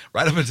until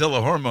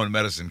the hormone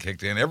medicine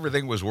kicked in,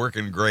 everything was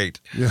working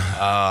great.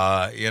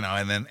 Yeah.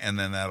 And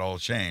then that all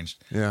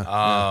changed.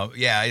 Yeah.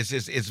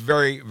 It's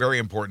very, very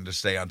important to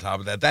stay on top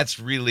of that. That's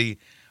really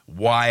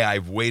why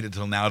I've waited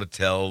till now to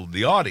tell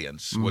the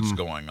audience what's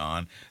going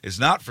on. It's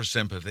not for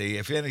sympathy.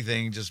 If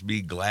anything, just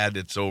be glad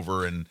it's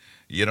over and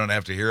you don't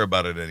have to hear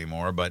about it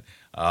anymore. But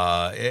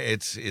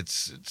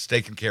it's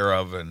taken care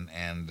of, and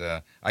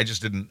I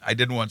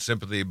didn't want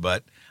sympathy,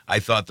 but I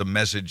thought the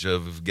message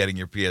of getting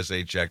your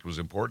PSA checked was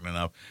important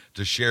enough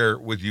to share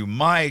with you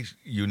my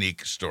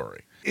unique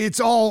story.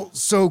 It's all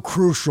so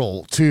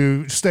crucial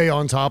to stay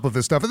on top of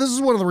this stuff. And this is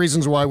one of the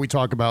reasons why we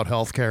talk about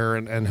healthcare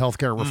and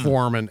healthcare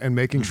reform and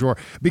making sure,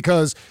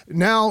 because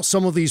now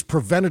some of these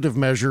preventative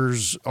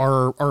measures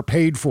are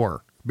paid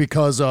for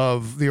because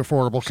of the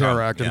Affordable Care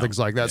Act and things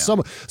like that.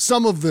 Yeah.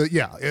 Some of the,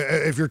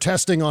 if you're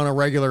testing on a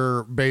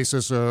regular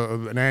basis,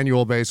 an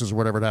annual basis, or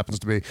whatever it happens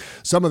to be,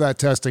 some of that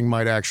testing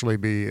might actually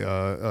be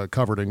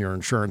covered in your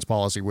insurance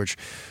policy, which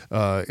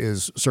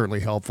is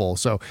certainly helpful.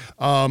 So,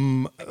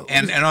 and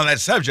on that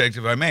subject,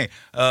 if I may,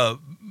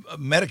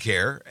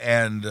 Medicare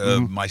and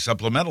my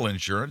supplemental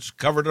insurance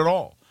covered it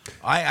all.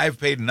 I've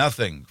paid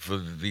nothing for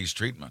these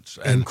treatments.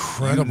 And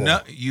incredible.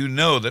 You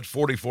know that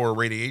 44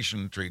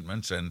 radiation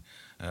treatments and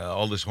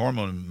all this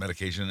hormone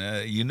medication,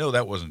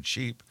 that wasn't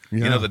cheap.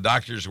 Yeah. The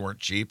doctors weren't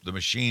cheap. The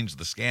machines,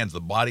 the scans,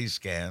 the body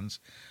scans,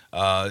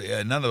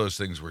 none of those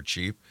things were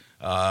cheap.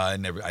 I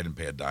didn't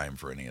pay a dime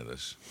for any of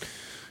this.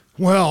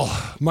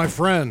 Well, my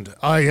friend,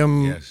 I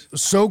am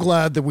so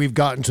glad that we've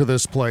gotten to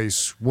this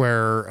place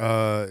where,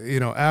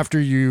 after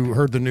you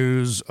heard the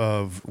news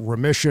of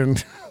remission,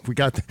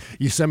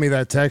 you sent me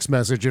that text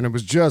message, and it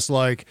was just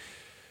like,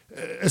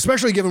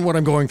 especially given what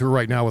I'm going through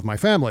right now with my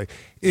family,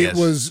 it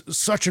was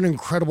such an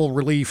incredible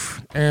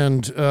relief,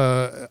 and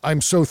I'm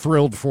so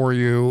thrilled for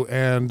you,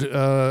 and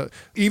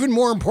even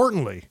more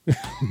importantly,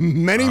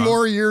 many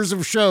more years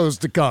of shows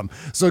to come.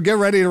 So get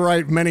ready to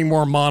write many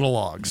more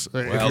monologues.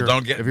 Well,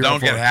 don't get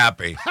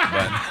happy.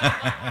 But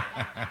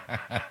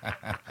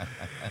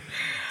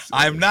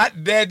I'm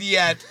not dead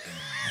yet.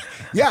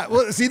 Yeah,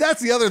 well, see,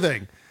 that's the other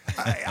thing.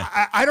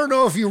 I don't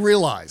know if you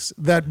realize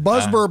that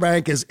Buzz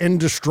Burbank is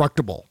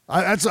indestructible.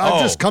 I've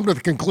just come to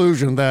the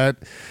conclusion that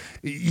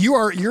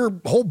your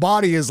whole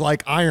body is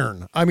like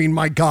iron. I mean,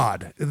 my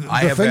God,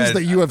 the things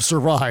that you have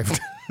survived.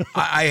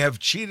 I have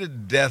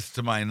cheated death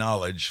to my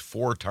knowledge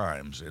 4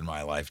 times in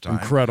my lifetime.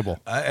 Incredible.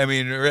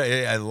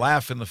 I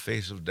laugh in the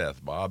face of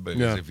death, Bob,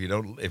 because if you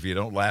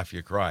don't laugh,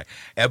 you cry.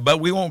 But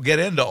we won't get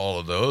into all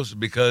of those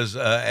because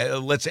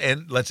let's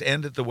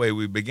end it the way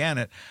we began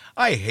it.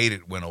 I hate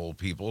it when old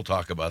people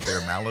talk about their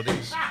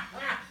maladies.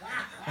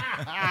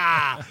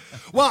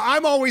 Well,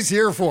 I'm always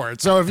here for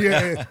it. So if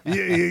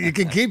you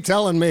can keep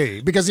telling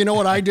me, because you know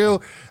what I do?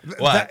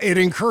 It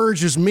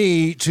encourages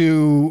me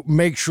to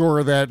make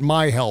sure that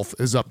my health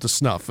is up to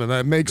snuff. And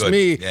that makes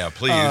me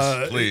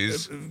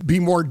please be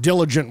more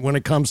diligent when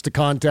it comes to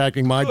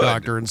contacting my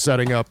doctor and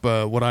setting up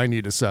what I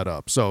need to set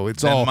up. So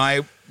it's all...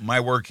 My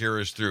work here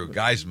is through.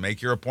 Guys,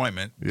 make your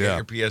appointment.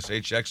 Get your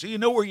PSA check so you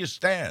know where you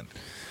stand.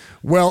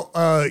 Well,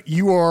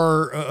 you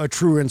are a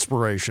true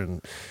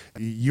inspiration.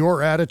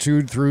 Your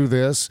attitude through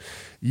this,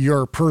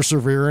 your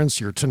perseverance,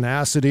 your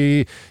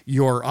tenacity,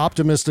 your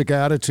optimistic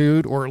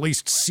attitude, or at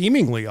least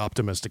seemingly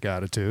optimistic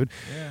attitude,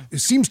 it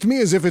seems to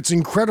me as if it's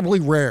incredibly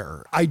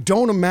rare. I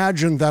don't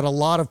imagine that a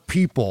lot of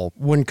people,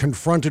 when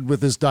confronted with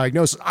this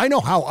diagnosis, I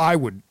know how I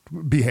would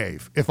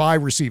behave if I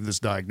received this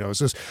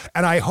diagnosis,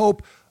 and I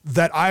hope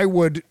that I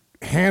would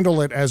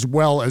handle it as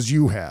well as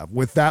you have,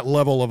 with that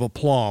level of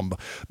aplomb,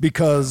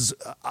 because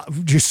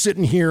just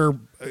sitting here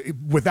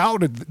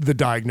without the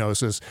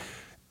diagnosis,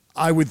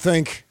 I would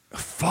think,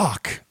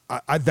 fuck,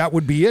 that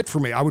would be it for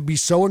me. I would be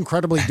so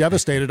incredibly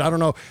devastated. I don't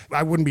know,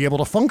 I wouldn't be able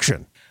to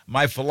function.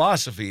 My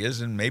philosophy is,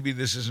 and maybe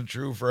this isn't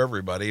true for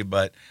everybody,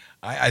 but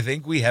I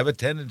think we have a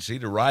tendency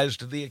to rise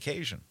to the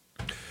occasion.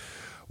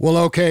 Well,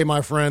 okay,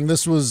 my friend,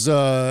 this was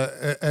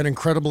an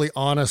incredibly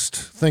honest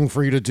thing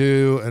for you to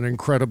do, an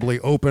incredibly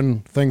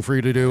open thing for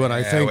you to do, and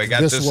I think we got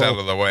this out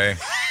of the way.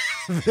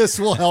 This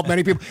will help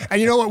many people.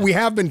 And you know what? We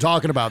have been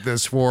talking about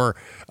this for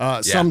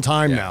some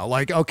time now.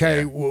 Like,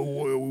 okay, do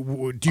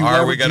you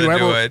are we going to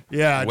do it?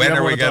 Yeah. When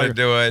are we going to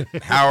do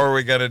it? How are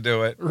we going to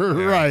do it?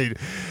 Right.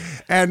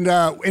 And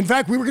in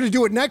fact, we were going to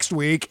do it next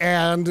week.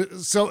 And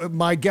so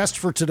my guest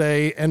for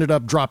today ended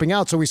up dropping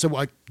out. So we said,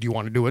 well, do you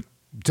want to do it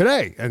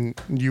today?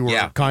 And you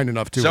were kind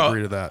enough to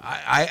agree to that.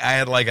 I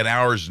had like an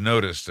hour's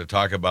notice to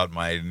talk about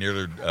my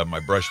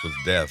brush with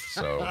death.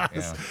 So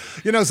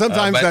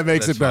sometimes that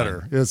makes it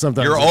better. Yeah,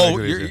 sometimes you're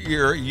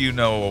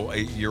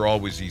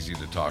always easy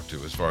to talk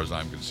to as far as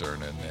I'm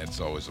concerned, and it's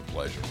always a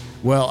pleasure.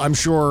 Well, I'm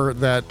sure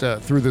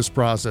that through this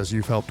process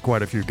you've helped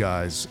quite a few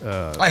guys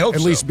I hope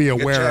at least be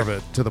aware of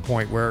it, to the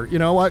point where, you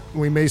know what,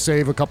 we may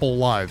save a couple of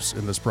lives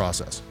in this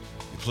process.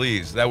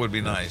 Please, that would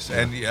be nice.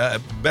 And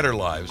better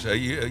lives.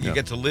 You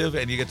get to live,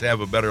 and you get to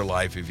have a better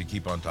life if you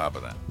keep on top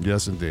of that.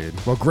 Yes, indeed.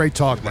 Well, great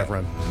talk, my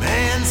friend.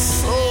 Man's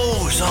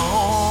soul's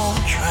on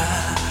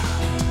trial.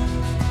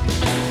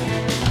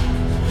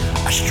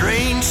 A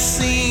strange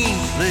scene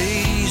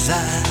plays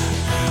out.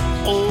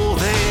 Oh,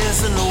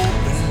 there's an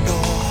open door.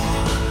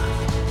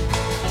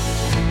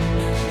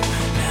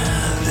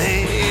 Now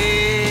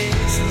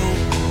there's an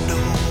open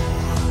door.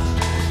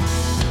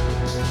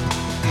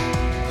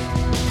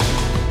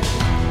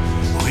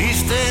 We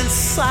stand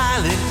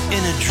silent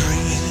in a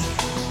dream.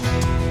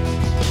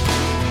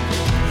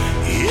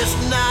 It's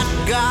not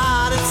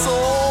God, it's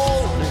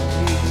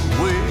only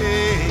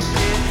way.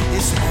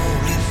 It's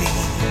only me.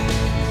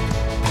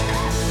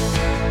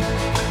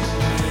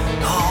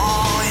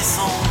 Oh, it's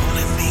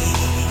only me.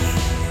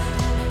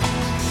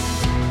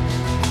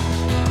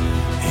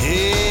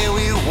 Hey,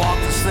 we walk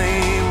the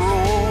same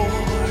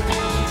road.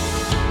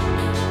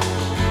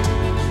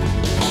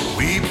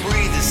 We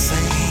breathe the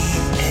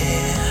same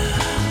air.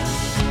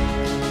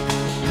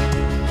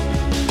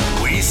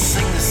 We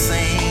sing the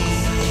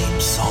same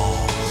song.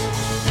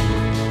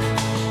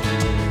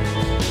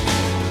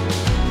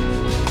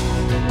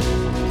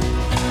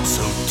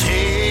 So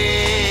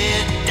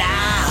tear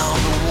down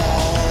the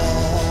wall.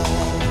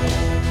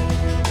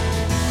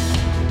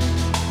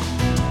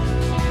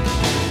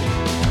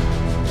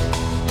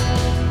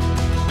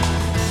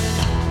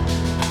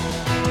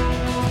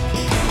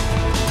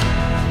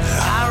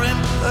 Our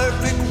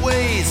imperfect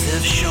ways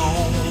have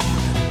shown.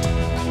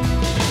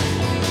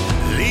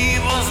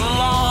 Leave us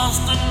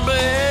lost and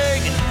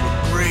begging for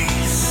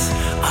grace.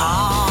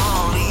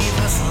 Oh, leave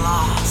us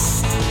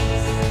lost.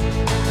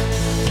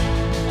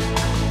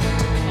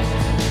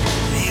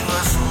 Leave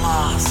us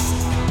lost.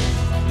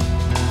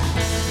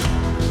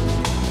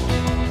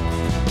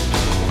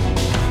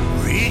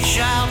 Reach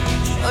out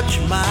and touch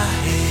my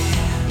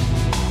hand.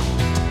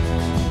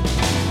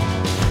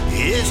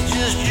 It's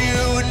just you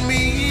and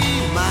me,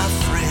 my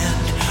friend.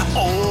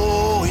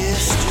 Oh,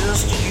 it's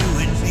just you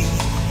and me.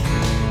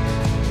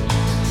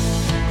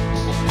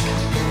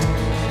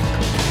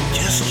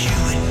 Just you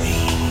and me.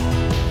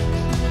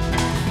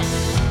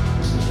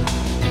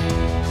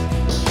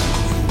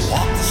 We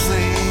walk the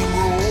same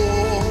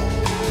road.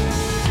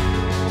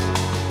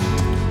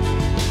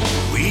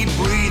 We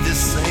breathe the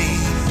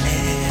same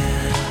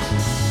air.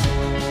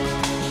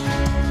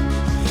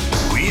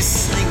 We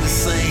sing the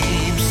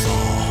same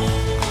song.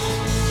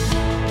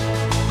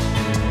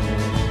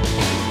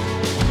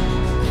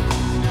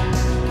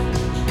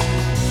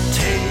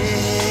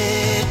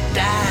 Tear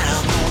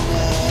down the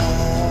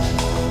wall.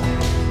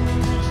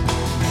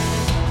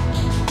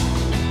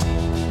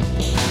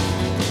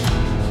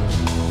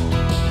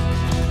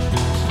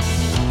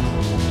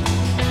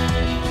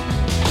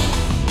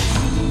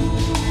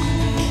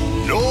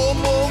 No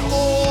more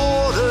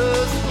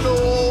borders, no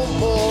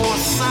more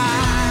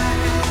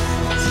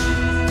signs.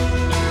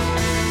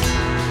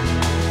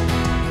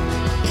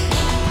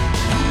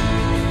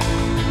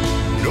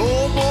 No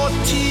more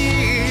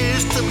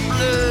tears to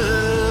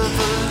blur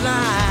the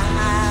line.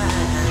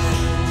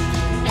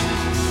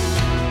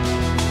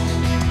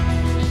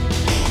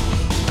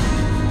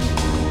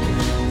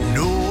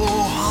 No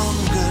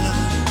hunger.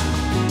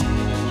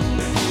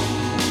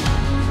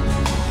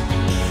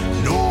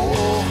 No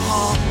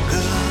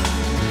hunger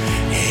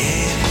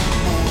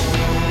anymore.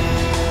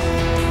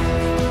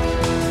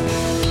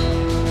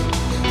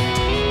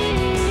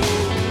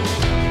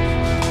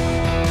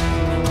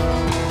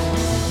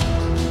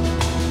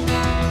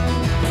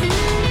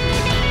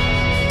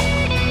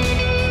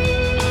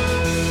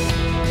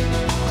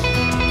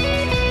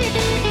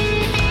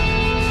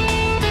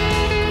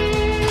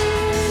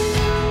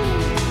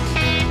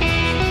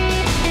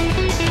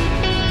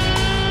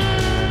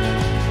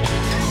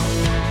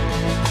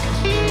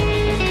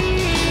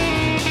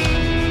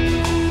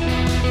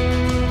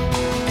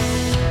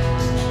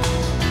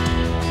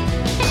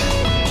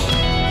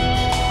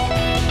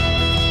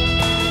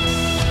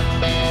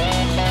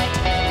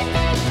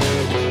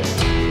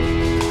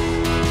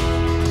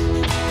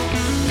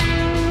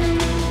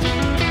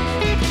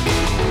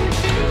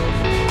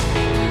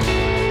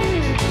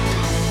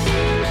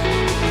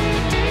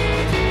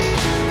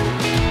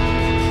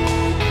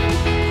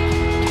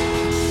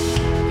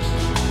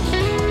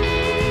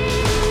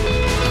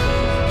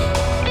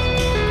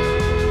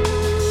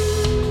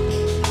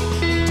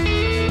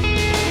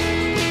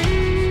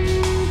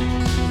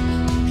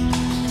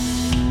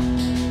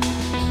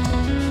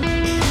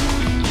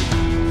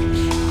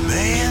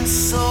 Man's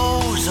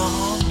soul's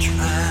on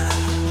trial.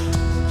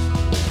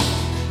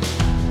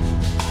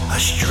 A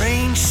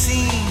strange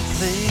scene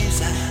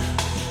plays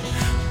out.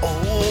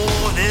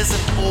 Oh, there's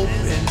an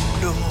open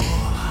door.